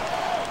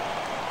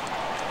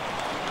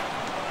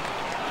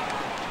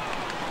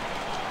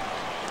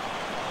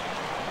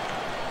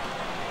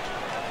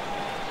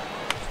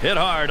 Hit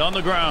hard on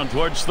the ground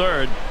towards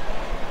third.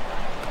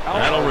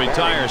 That'll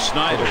retire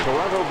Snyder.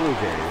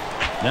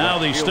 Now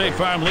the State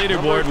Farm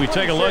leaderboard, we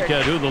take a look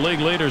at who the league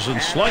leaders in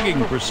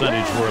slugging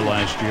percentage were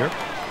last year.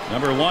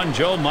 Number 1,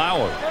 Joe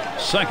Mauer.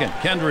 Second,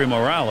 Kendry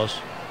Morales.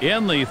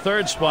 In the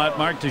 3rd spot,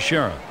 Mark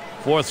Teixeira.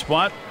 4th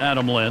spot,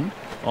 Adam Lind.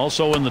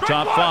 Also in the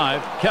top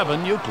 5,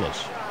 Kevin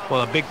Youkilis.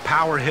 Well, a big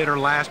power hitter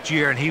last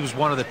year, and he was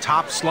one of the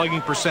top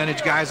slugging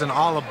percentage guys in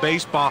all of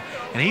baseball.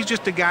 And he's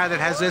just a guy that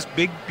has this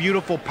big,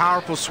 beautiful,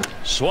 powerful swing.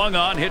 Swung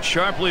on, hit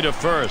sharply to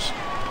first.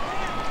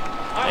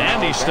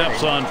 And he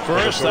steps on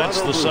first.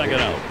 That's the second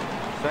out.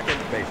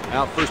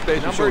 Now first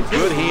baseman showing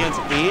good hands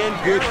and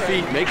good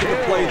feet, making the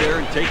play there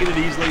and taking it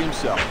easily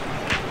himself.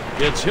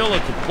 It's Hill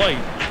at the plate.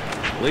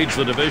 Leads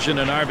the division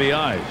in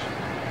RBIs.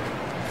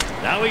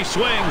 Now he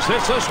swings,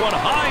 hits this one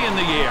high in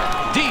the air.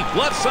 Deep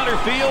left center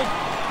field.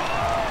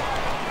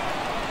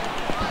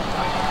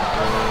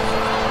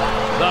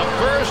 The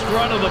first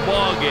run of the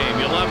ball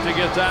game. You'll have to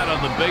get that on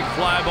the big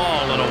fly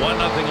ball in a 1-0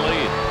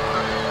 lead.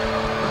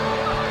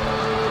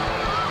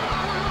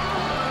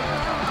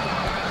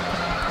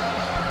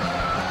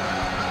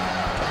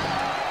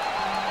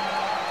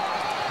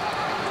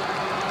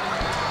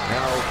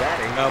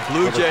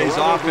 Blue Jays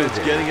offense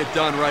getting it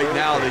done right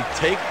now. They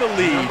take the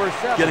lead,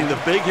 getting the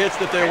big hits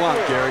that they want,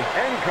 Gary.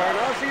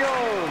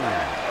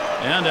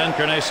 And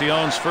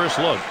Encarnacion's first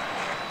look.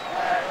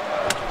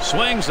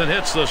 Swings and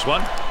hits this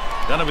one.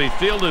 Going to be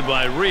fielded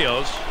by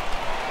Rios.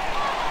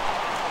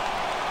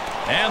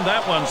 And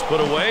that one's put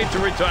away to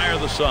retire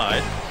the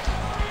side.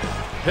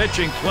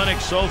 Pitching clinic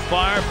so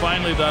far.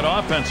 Finally that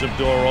offensive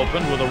door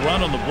opened with a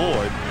run on the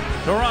board.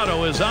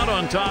 Toronto is out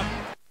on top.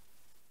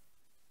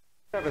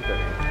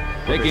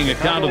 Taking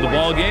account of the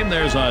ball game,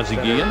 there's Ozzie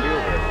Guillen.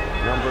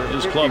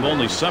 His club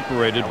only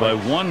separated by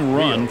 1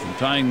 run from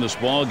tying this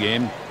ball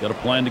game. Got a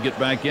plan to get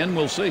back in.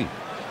 We'll see.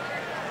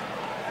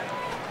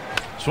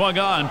 Swung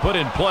on, put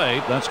in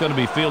play. That's going to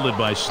be fielded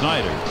by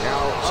Snyder.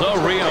 So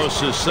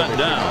Rios is set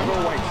down.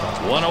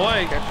 1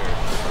 away.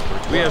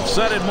 We have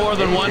said it more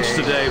than once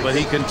today, but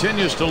he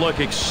continues to look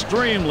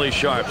extremely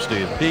sharp,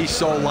 Steve. He's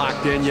so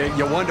locked in.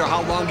 You wonder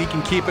how long he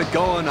can keep it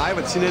going. I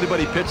haven't seen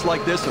anybody pitch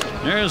like this.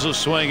 There's a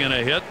swing and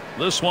a hit.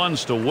 This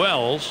one's to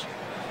Wells.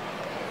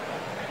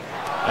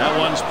 That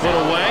one's put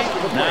away.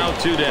 Now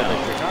 2 down.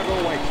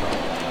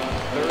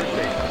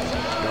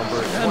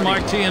 And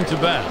Martin to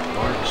bat.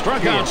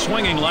 Struck out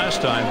swinging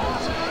last time.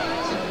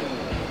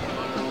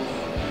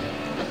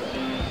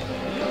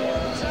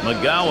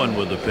 McGowan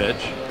with the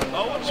pitch.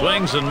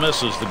 Swings and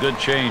misses. The good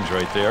change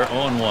right there.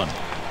 0-1.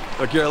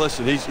 Gary,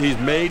 listen, he's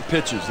made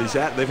pitches.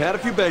 They've had a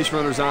few base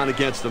runners on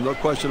against him. No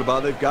question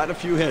about it. They've gotten a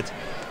few hits.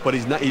 But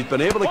he's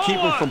been able to keep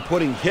them from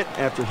putting hit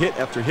after hit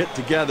after hit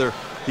together.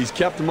 He's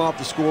kept them off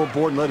the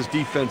scoreboard and let his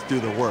defense do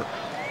the work.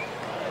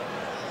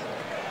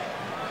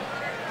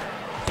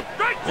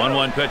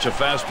 1-1 pitch, a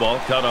fastball.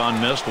 Cut on,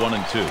 missed.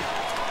 1-2.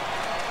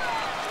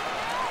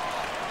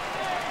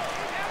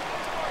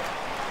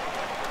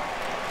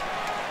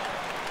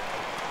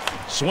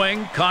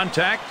 Swing,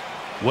 contact.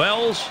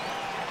 Wells.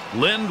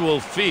 Lind will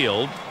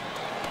field.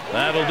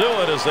 That'll do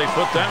it as they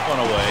put that one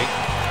away.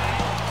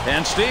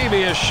 And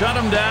Stevie has shut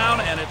him down,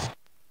 and it's...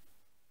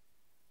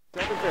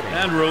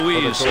 And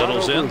Ruiz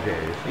settles in.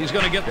 He's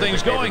going to get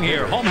things going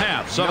here. Home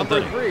half, 7th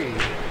inning.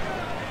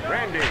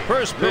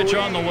 First pitch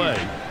on the way.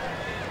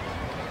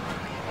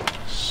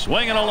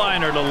 Swinging a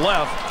liner to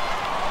left.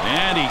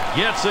 And he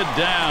gets it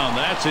down.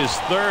 That's his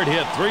 3rd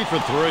hit, 3 for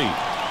 3.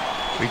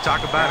 We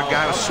talk about a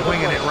guy who's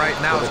swinging it right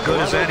now as good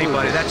as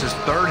anybody. That's his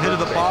 3rd hit of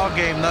the ball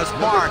game thus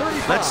far.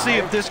 Let's see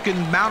if this can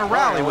mount a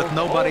rally with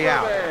nobody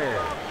out.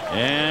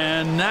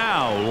 And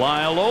now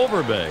Lyle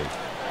Overbay.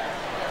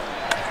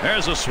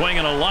 There's a swing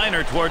and a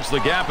liner towards the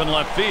gap in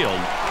left field.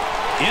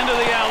 Into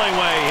the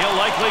alleyway. He'll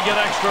likely get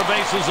extra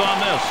bases on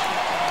this.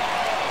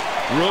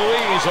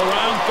 Ruiz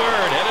around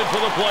 3rd, headed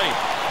for the plate.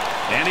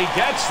 And he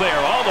gets there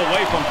all the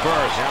way from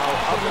first.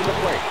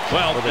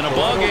 Well, in a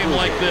ball game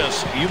like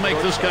this, you make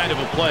this kind of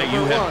a play,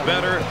 you had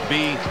better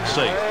be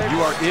safe.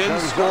 You are in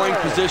scoring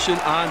position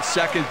on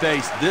second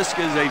base. This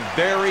is a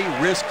very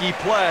risky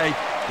play.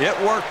 It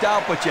worked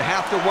out, but you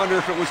have to wonder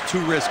if it was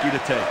too risky to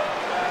take.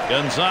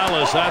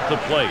 Gonzalez at the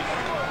plate.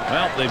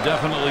 Well, they've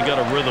definitely got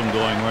a rhythm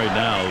going right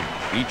now.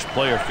 Each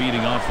player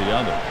feeding off the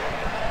other.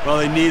 Well,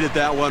 they needed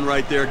that one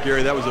right there,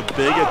 Gary. That was a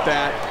big at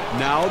bat.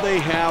 Now they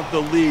have the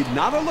lead.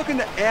 Now they're looking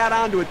to add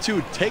on to it,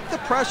 too. Take the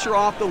pressure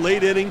off the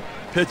late inning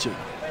pitching.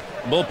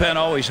 Bullpen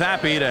always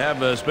happy to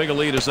have as big a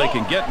lead as they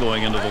can get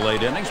going into the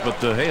late innings, but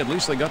hey, at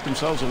least they got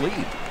themselves a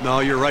lead. No,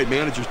 you're right.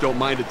 Managers don't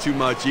mind it too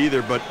much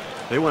either, but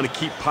they want to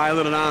keep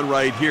piling on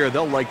right here.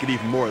 They'll like it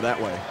even more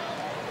that way.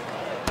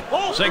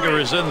 Sinker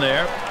is in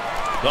there.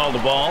 Called the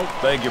ball.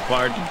 Beg your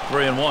pardon.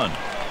 3-1.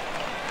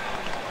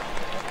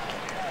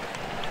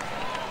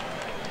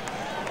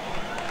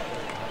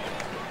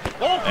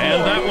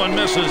 And that one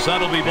misses.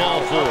 That'll be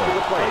ball 4.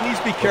 He needs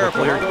to be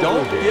careful here.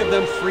 Don't give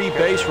them free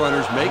base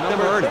runners. Make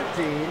them earn it.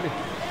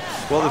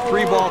 Well, the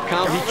 3-ball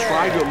count, he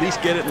tried to at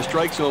least get it in the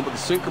strike zone, but the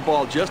sinker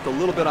ball just a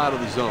little bit out of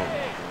the zone.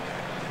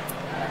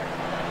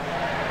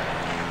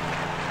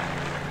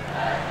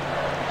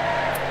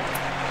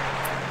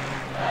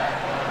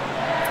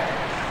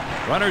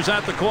 Runners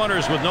at the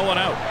corners with no one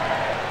out.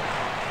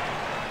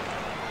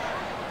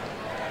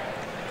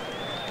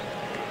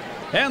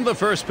 And the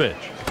first pitch.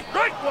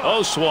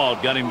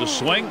 Oswald got him to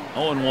swing.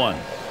 0-1.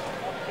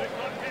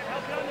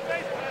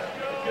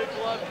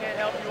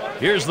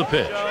 Here's the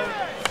pitch.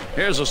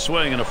 Here's a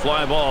swing and a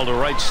fly ball to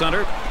right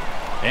center.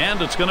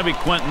 And it's going to be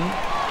Quentin.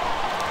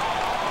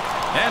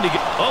 And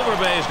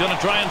Overbay is going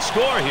to try and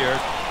score here.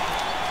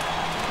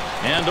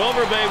 And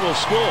Overbay will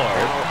score.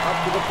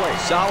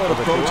 Solid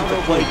approach at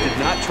the plate. Did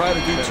not try to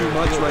do too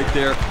much right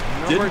there.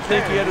 Didn't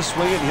think he had to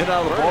swing it and hit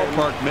out of the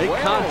ballpark, make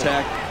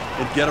contact,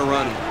 and get a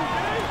run in.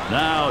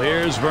 Now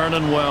here's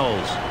Vernon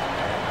Wells.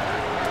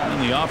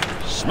 And the off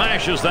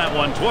smashes that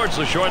one towards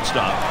the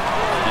shortstop.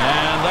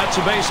 And that's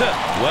a base hit.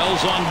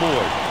 Wells on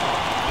board.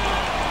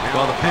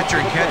 Well, the pitcher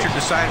and catcher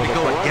decided to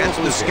go against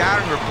the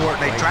scouting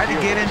report, and they tried to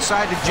get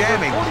inside the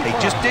jamming. They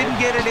just didn't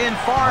get it in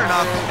far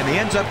enough, and he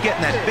ends up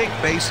getting that big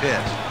base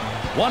hit.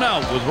 1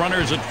 out with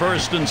runners at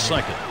first and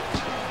second.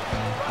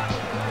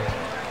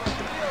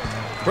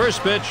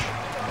 First pitch.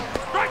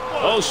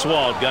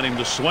 Oswald got him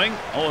to swing.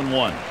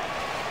 0-1.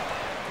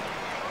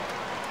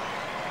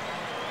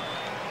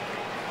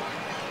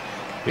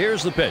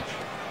 Here's the pitch.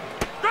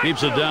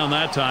 Keeps it down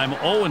that time.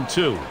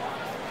 0-2.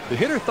 The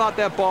hitter thought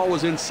that ball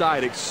was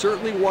inside. It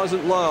certainly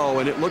wasn't low,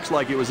 and it looks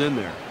like it was in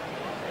there.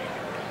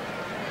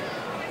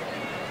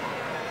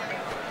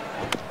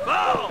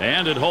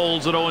 And it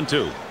holds at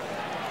 0-2.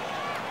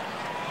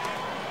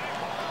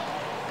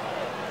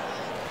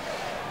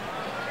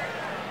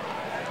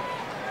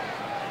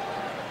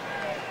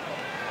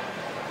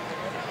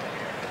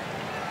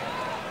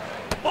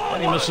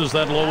 And he misses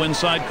that low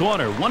inside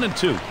corner.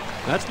 1-2.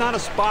 That's not a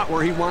spot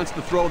where he wants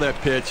to throw that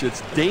pitch.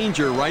 It's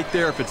danger right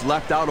there if it's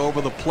left out over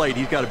the plate.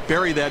 He's got to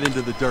bury that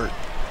into the dirt.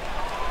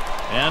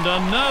 And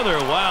another.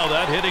 Wow,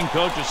 that hitting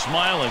coach is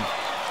smiling.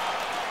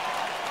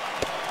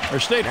 Our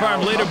State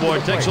Farm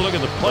leaderboard takes a look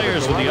at the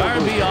players with the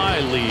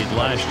RBI lead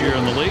last year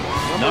in the league.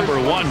 Number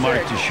 1,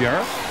 Mark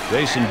Teixeira.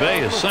 Jason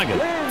Bay is second.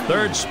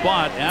 Third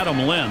spot, Adam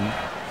Lynn.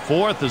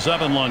 Fourth is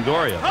Evan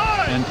Longoria.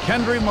 And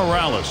Kendry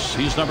Morales,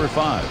 he's number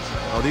 5.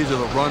 Oh, these are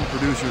the run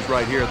producers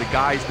right here, the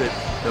guys that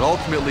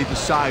ultimately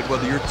decide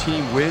whether your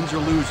team wins or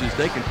loses.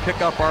 They can pick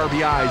up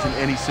RBIs in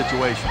any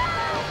situation.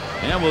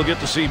 And we'll get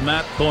to see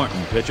Matt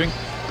Thornton pitching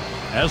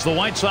as the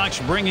White Sox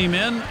bring him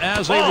in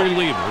as a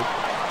reliever.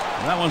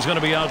 That one's going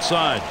to be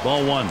outside.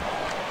 Ball 1.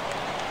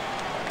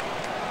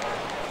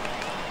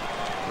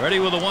 Ready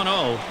with a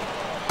 1-0.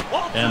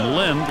 And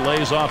Lind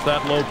lays off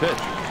that low pitch.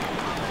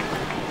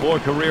 4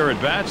 career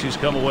at-bats. He's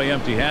come away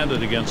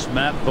empty-handed against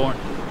Matt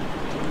Thornton.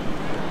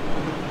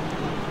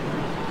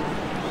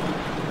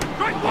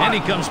 And he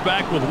comes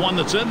back with one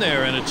that's in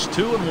there, and it's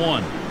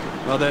 2-1.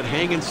 Well, that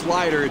hanging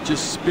slider, it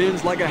just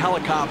spins like a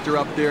helicopter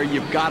up there.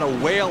 You've got to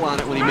wail on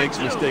it when he makes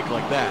a mistake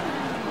like that.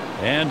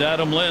 And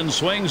Adam Lynn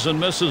swings and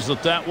misses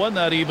at that one.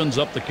 That evens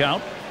up the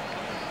count.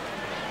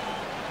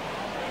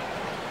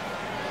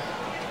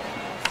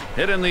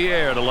 Hit in the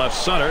air to left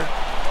center.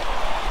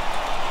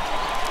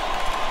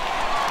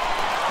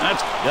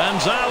 That's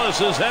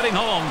Gonzalez is heading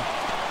home.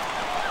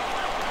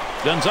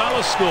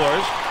 Gonzalez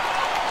scores.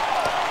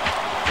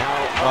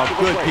 A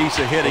good piece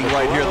of hitting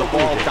right here. The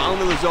ball down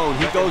to the zone.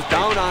 He goes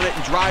down on it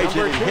and drives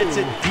it and hits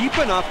it deep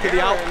enough to the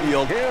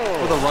outfield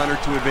for the runner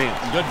to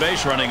advance. Good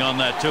base running on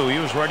that, too. He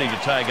was ready to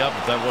tag up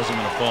if that wasn't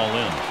going to fall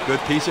in. Good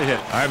piece of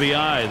hit.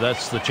 RBI,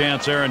 that's the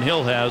chance Aaron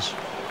Hill has.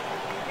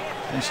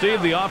 And,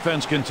 Steve, the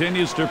offense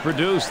continues to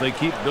produce. They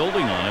keep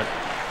building on it.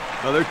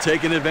 Well, they're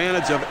taking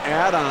advantage of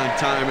add-on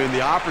time, and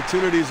the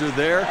opportunities are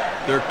there.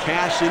 They're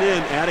cashing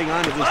in, adding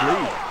on to this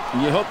lead.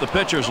 You hope the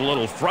pitcher's a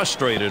little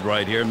frustrated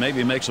right here.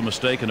 Maybe makes a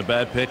mistake in a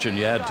bad pitch and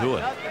you add to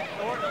it.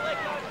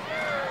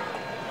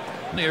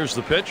 And here's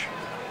the pitch.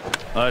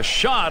 A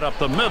shot up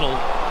the middle.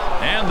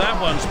 And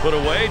that one's put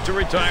away to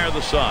retire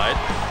the side.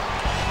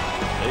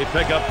 They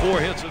pick up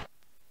 4 hits.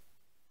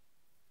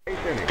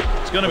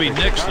 It's going to be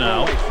Knicks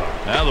now.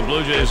 Now the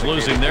Blue Jays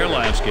losing their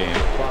last game.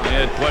 They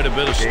had quite a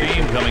bit of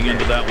steam coming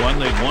into that one.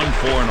 They've won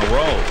 4 in a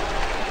row.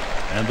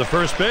 And the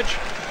first pitch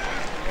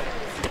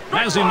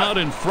has him out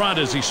in front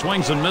as he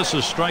swings and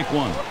misses. Strike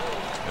 1.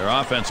 Their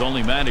offense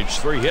only managed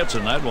 3 hits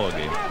in that ball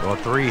game. Well,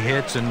 3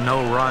 hits and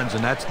no runs,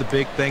 and that's the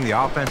big thing. The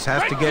offense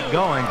has to get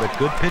going, but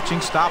good pitching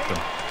stopped them.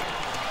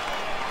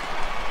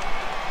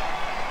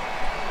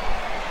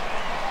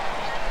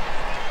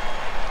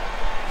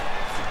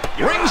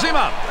 Brings him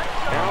up.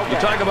 You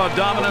talk about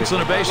dominance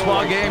in a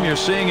baseball game, you're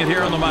seeing it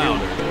here on the mound.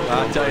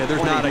 I'll tell you,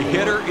 there's not a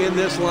hitter in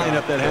this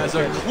lineup that has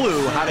a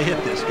clue how to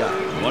hit this guy.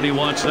 What he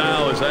wants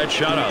now is that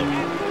shutout.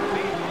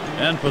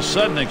 And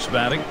Posednik's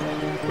batting.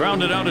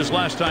 Grounded out his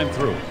last time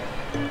through.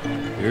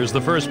 Here's the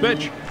first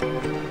pitch.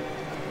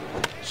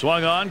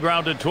 Swung on,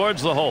 grounded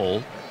towards the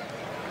hole.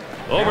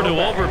 Over to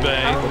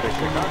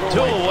Overbay. 2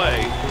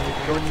 away.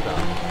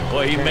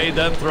 Boy, he made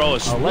that throw a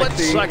split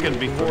second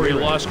before he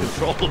lost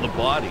control of the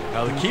body.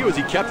 Now, the key was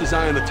he kept his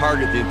eye on the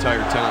target the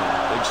entire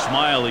time. Big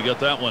smile, he got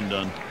that one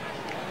done.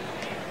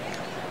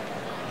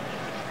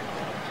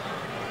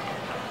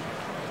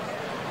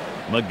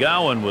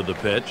 McGowan with the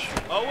pitch.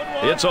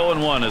 It's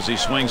 0-1 as he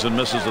swings and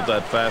misses at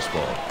that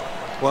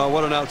fastball. Well,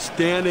 what an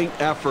outstanding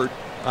effort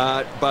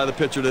by the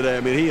pitcher today. I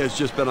mean, he has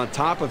just been on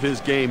top of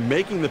his game,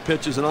 making the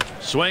pitches.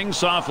 Swing,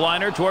 soft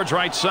liner towards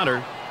right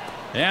center.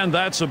 And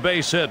that's a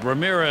base hit.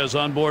 Ramirez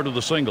on board with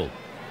a single.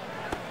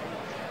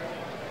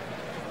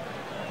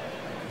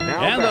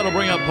 And that'll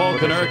bring up Paul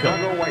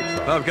Konerko.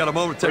 Well, I've got a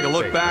moment to take a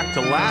look back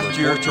to last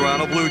year's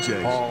Toronto Blue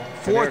Jays.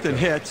 4th in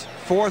hits,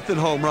 4th in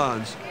home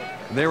runs.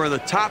 And they were in the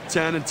top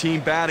 10 in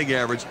team batting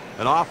average.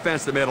 An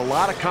offense that made a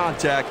lot of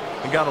contact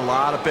and got a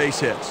lot of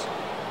base hits.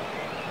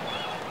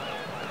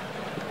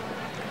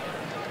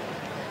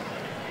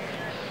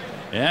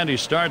 And he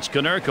starts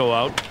Konerko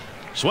out.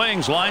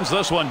 Swings, lines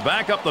this one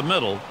back up the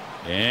middle.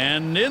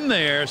 And in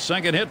there,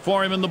 second hit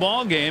for him in the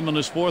ball game in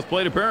his 4th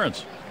plate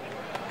appearance.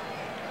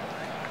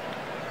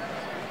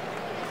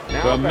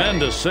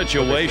 Tremendous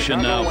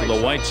situation now for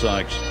the White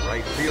Sox.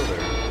 Right fielder.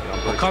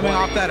 Well, coming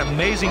off that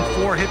amazing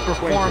 4-hit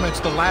performance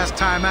the last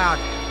time out,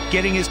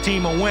 getting his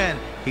team a win,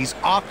 he's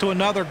off to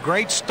another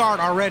great start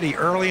already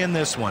early in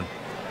this one.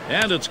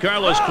 And it's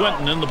Carlos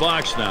Quentin in the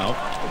box now.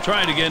 We'll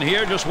try it again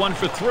here. Just 1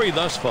 for 3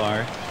 thus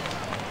far.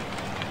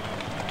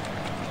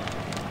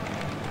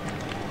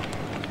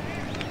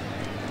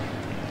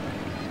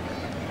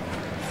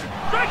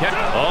 kick.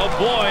 Oh,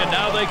 boy, and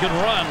now they can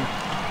run.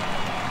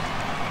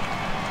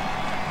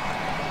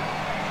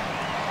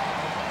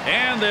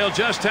 And they'll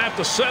just have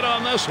to sit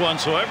on this one,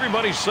 so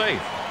everybody's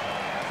safe.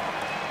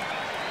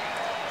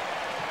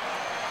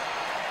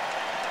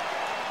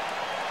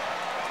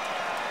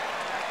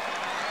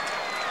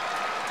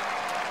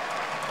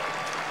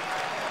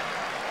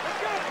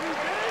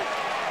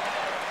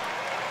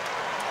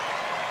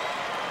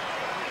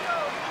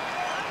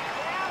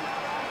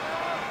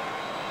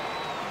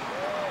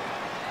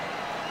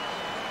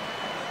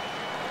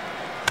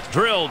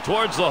 Drilled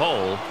towards the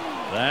hole.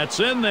 That's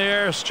in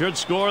there. Should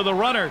score the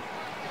runner.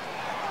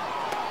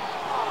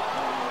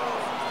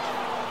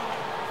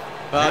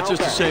 It's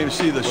just a shame to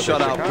see the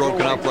shutout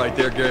broken up right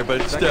there, Gary,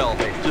 but it's still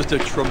just a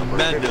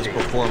tremendous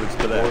performance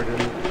today.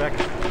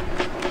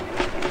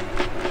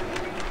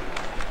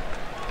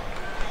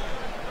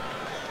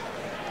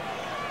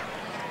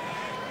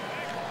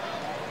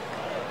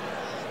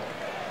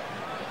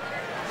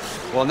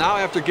 Well, now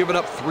after giving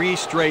up 3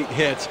 straight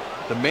hits,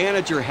 the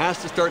manager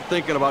has to start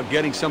thinking about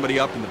getting somebody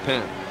up in the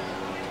pen.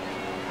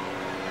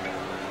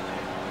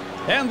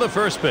 And the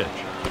first pitch.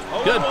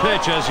 Good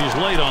pitch as he's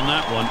late on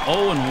that one.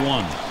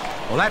 0-1.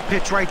 Well, that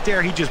pitch right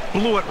there, he just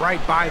blew it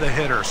right by the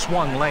hitter.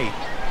 Swung late.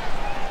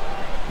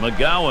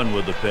 McGowan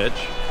with the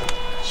pitch.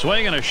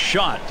 Swing and a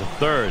shot to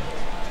third.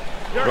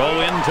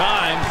 Throw in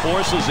time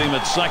forces him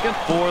at second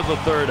for the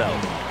third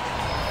out.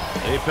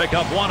 They pick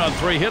up 1 on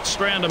 3 hits,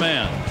 strand a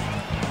man.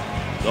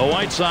 The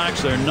White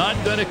Sox, they're not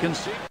going to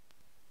concede.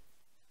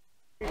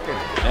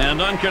 And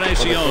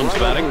Encarnacion's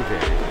batting.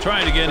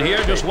 Trying again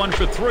here, just 1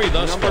 for 3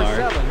 thus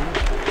far.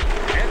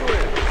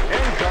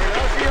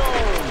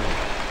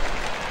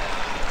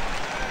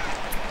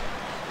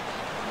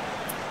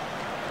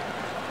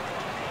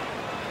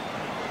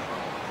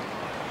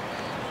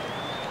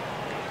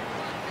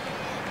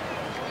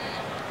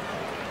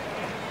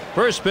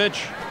 First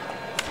pitch,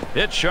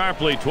 hit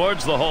sharply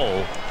towards the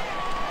hole.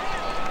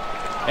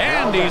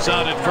 And he's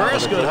out at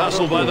first. Good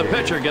hustle by the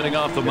pitcher getting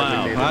off the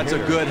mound. That's a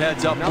good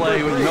heads-up play.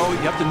 You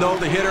have to know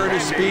the hitter and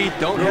his speed.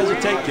 Don't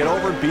hesitate. Get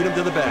over and beat him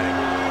to the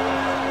bag.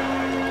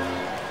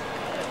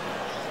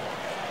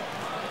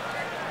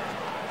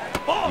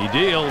 He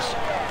deals.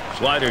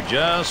 Slider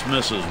just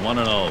misses.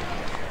 1-0.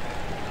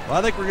 Well,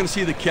 I think we're going to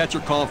see the catcher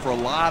call for a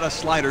lot of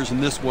sliders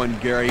in this one,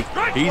 Gary.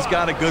 He's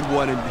got a good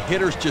one, and the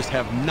hitters just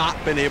have not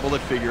been able to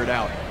figure it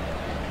out.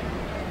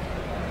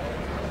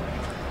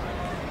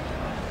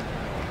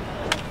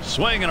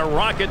 Swing and a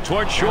rocket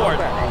towards short.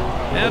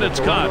 And it's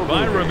caught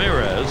by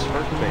Ramirez.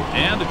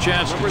 And a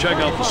chance to check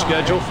out the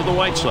schedule for the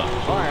White Sox.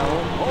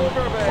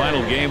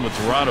 Final game with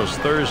Toronto's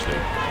Thursday.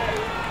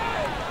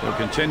 They'll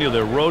continue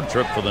their road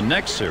trip for the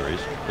next series.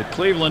 The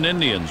Cleveland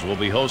Indians will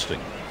be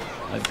hosting.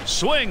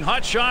 Swing,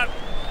 hot shot.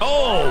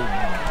 Oh,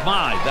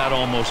 my, that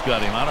almost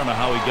got him. I don't know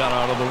how he got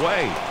out of the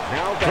way.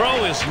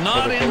 Throw is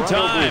not in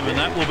time, and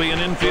that will be an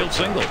infield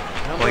single.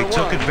 Well, he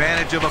took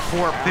advantage of a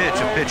poor pitch,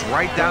 a pitch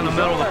right down the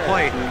middle of the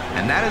plate,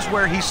 and that is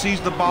where he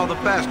sees the ball the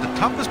best. The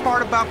toughest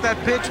part about that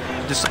pitch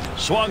is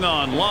swung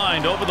on,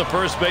 lined over the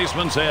first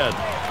baseman's head,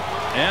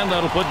 and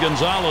that'll put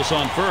Gonzalez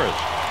on first.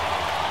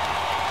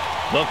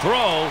 The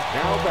throw,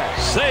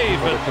 safe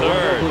at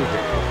third.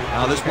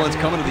 Now this one's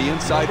coming to the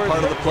inside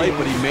part of the plate,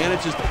 but he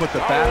manages to put the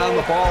bat on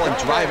the ball and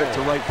drive it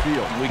to right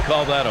field. We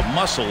call that a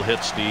muscle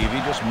hit, Steve. He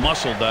just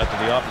muscled that to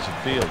the opposite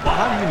field. Well,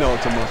 how do you know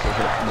it's a muscle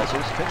hit?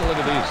 Muscles? Take a look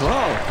at these.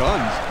 Oh,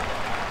 guns.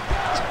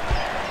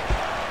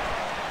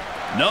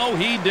 No,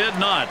 he did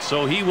not,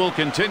 so he will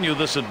continue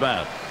this at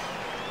bat.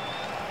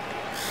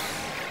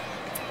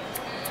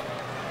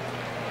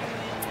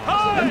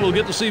 And we'll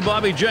get to see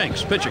Bobby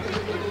Jenks pitching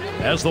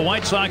as the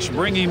White Sox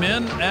bring him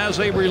in as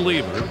a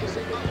reliever.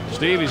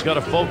 Steve, he's got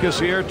to focus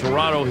here.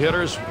 Toronto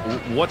hitters,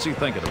 what's he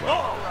thinking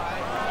about?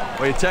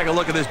 Well, you take a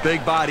look at this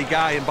big body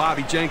guy and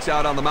Bobby Jenks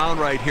out on the mound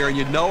right here, and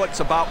you know it's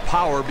about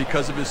power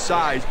because of his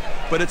size,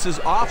 but it's his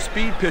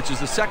off-speed pitches,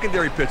 the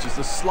secondary pitches,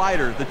 the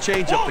slider, the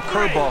changeup, the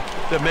curveball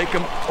that make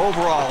him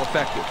overall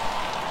effective.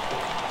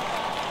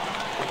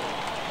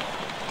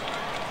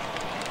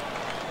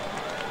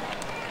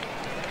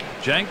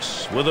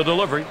 Jenks with a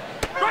delivery.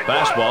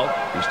 Fastball.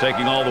 He's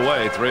taking all the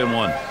way.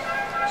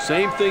 3-1.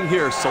 Same thing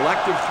here.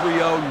 Selective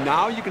 3-0.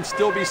 Now you can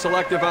still be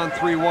selective on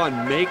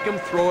 3-1. Make him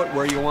throw it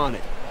where you want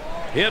it.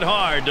 Hit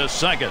hard to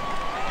second.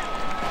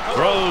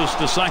 Throws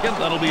to second.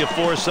 That'll be a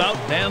force out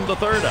and the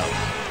third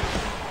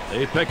out.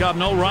 They pick up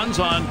no runs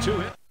on 2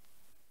 hits.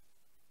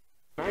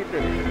 Quick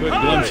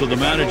glimpse of the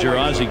manager,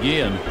 Ozzie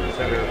Guillen.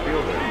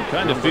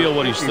 Kind of feel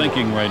what he's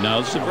thinking right now.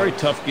 This is a very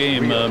tough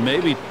game.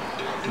 Maybe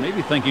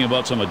thinking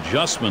about some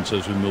adjustments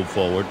as we move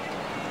forward.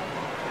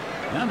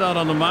 And out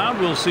on the mound,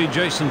 we'll see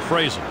Jason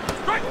Frazier.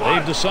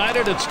 They've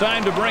decided it's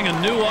time to bring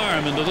a new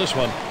arm into this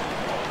one.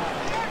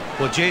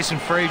 Well, Jason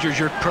Frazier's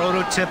your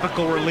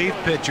prototypical relief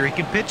pitcher. He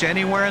can pitch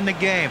anywhere in the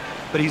game,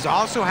 but he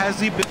also has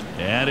the...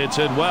 And it's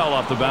hit well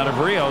off the bat of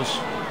Rios.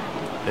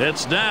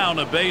 It's down,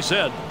 a base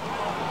hit.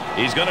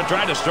 He's going to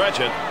try to stretch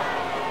it.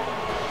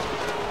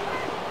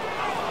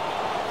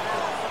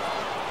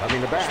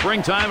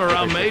 Springtime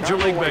around Major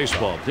League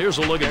Baseball. Here's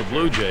a look at the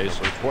Blue Jays.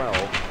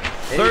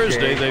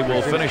 Thursday, they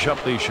will finish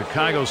up the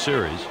Chicago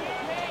series.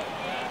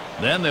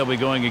 Then they'll be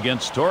going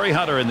against Torrey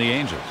Hunter and the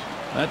Angels.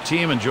 That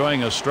team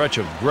enjoying a stretch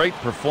of great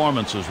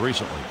performances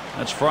recently.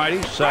 That's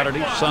Friday,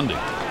 Saturday, Sunday.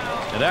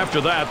 And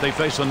after that, they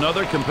face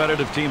another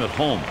competitive team at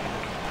home,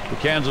 the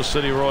Kansas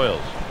City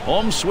Royals.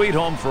 Home sweet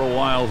home for a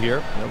while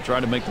here. They'll try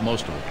to make the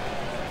most of it.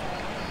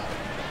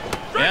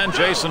 And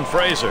Jason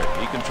Frazier.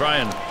 He can try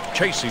and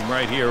chase him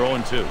right here,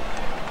 0-2.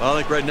 Well, I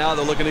think right now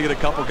they're looking to get a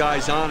couple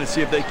guys on and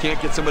see if they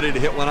can't get somebody to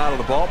hit one out of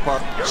the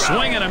ballpark.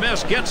 Swing and a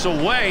miss. Gets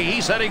away.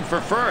 He's heading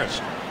for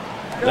first.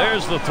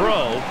 There's the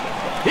throw.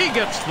 He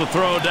gets the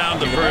throw down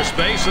to first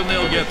base, and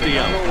they'll get the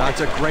out. That's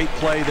a great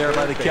play there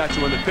by the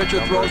catcher. When the pitcher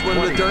throws one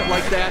in the dirt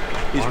like that,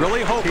 he's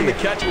really hoping the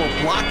catcher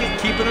will block it,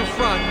 keep it in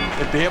front,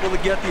 and be able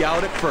to get the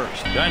out at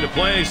first. Kind of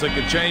plays that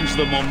could change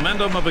the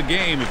momentum of a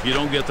game if you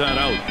don't get that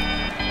out.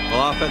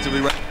 Well,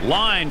 offensively,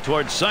 line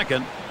towards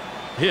second.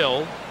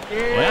 Hill.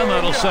 And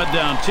that'll set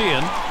down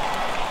Tien.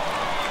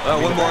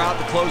 One more out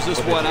to close this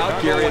one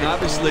out, Gary, and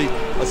obviously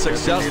a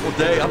successful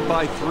day, up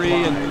by 3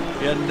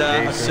 and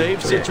a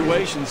save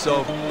situation.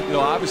 So, you know,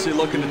 obviously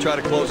looking to try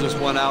to close this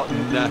one out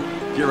and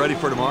get ready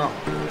for tomorrow.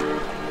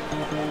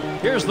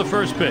 Here's the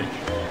first pitch.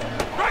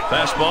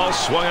 Fastball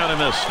swung out and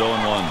missed,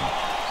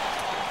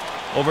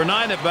 0-1. Over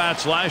 9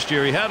 at-bats last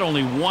year, he had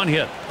only 1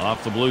 hit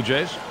off the Blue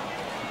Jays.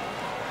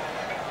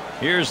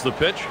 Here's the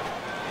pitch.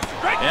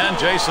 And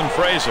Jason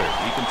Frazier.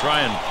 He can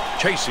try and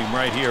chase him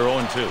right here,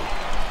 0-2.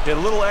 Get a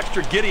little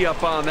extra giddy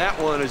up on that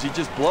one as he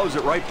just blows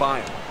it right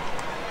by him.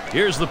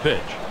 Here's the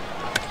pitch.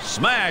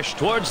 Smash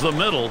towards the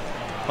middle.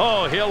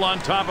 Oh, Hill on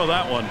top of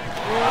that one.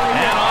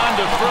 And on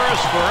to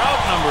first for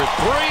out number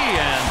 3,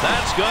 and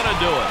that's going to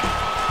do it.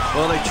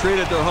 Well, they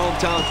treated their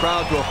hometown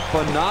crowd to a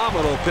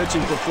phenomenal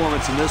pitching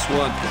performance in this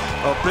one.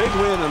 A big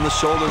win on the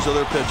shoulders of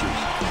their pitchers.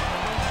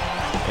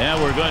 And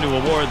we're going to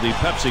award the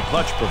Pepsi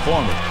Clutch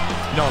Performer.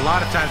 You know, a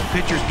lot of times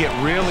pitchers get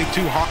really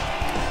too hard.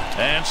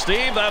 And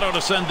Steve, that ought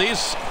to send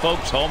these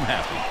folks home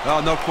happy.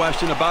 Oh, no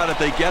question about it.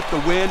 They get the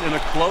win in a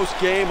close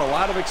game, a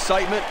lot of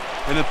excitement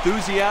and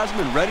enthusiasm,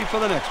 and ready for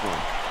the next one.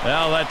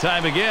 Well, that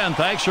time again.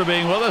 Thanks for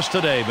being with us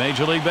today,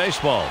 Major League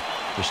Baseball.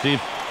 For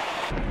Steve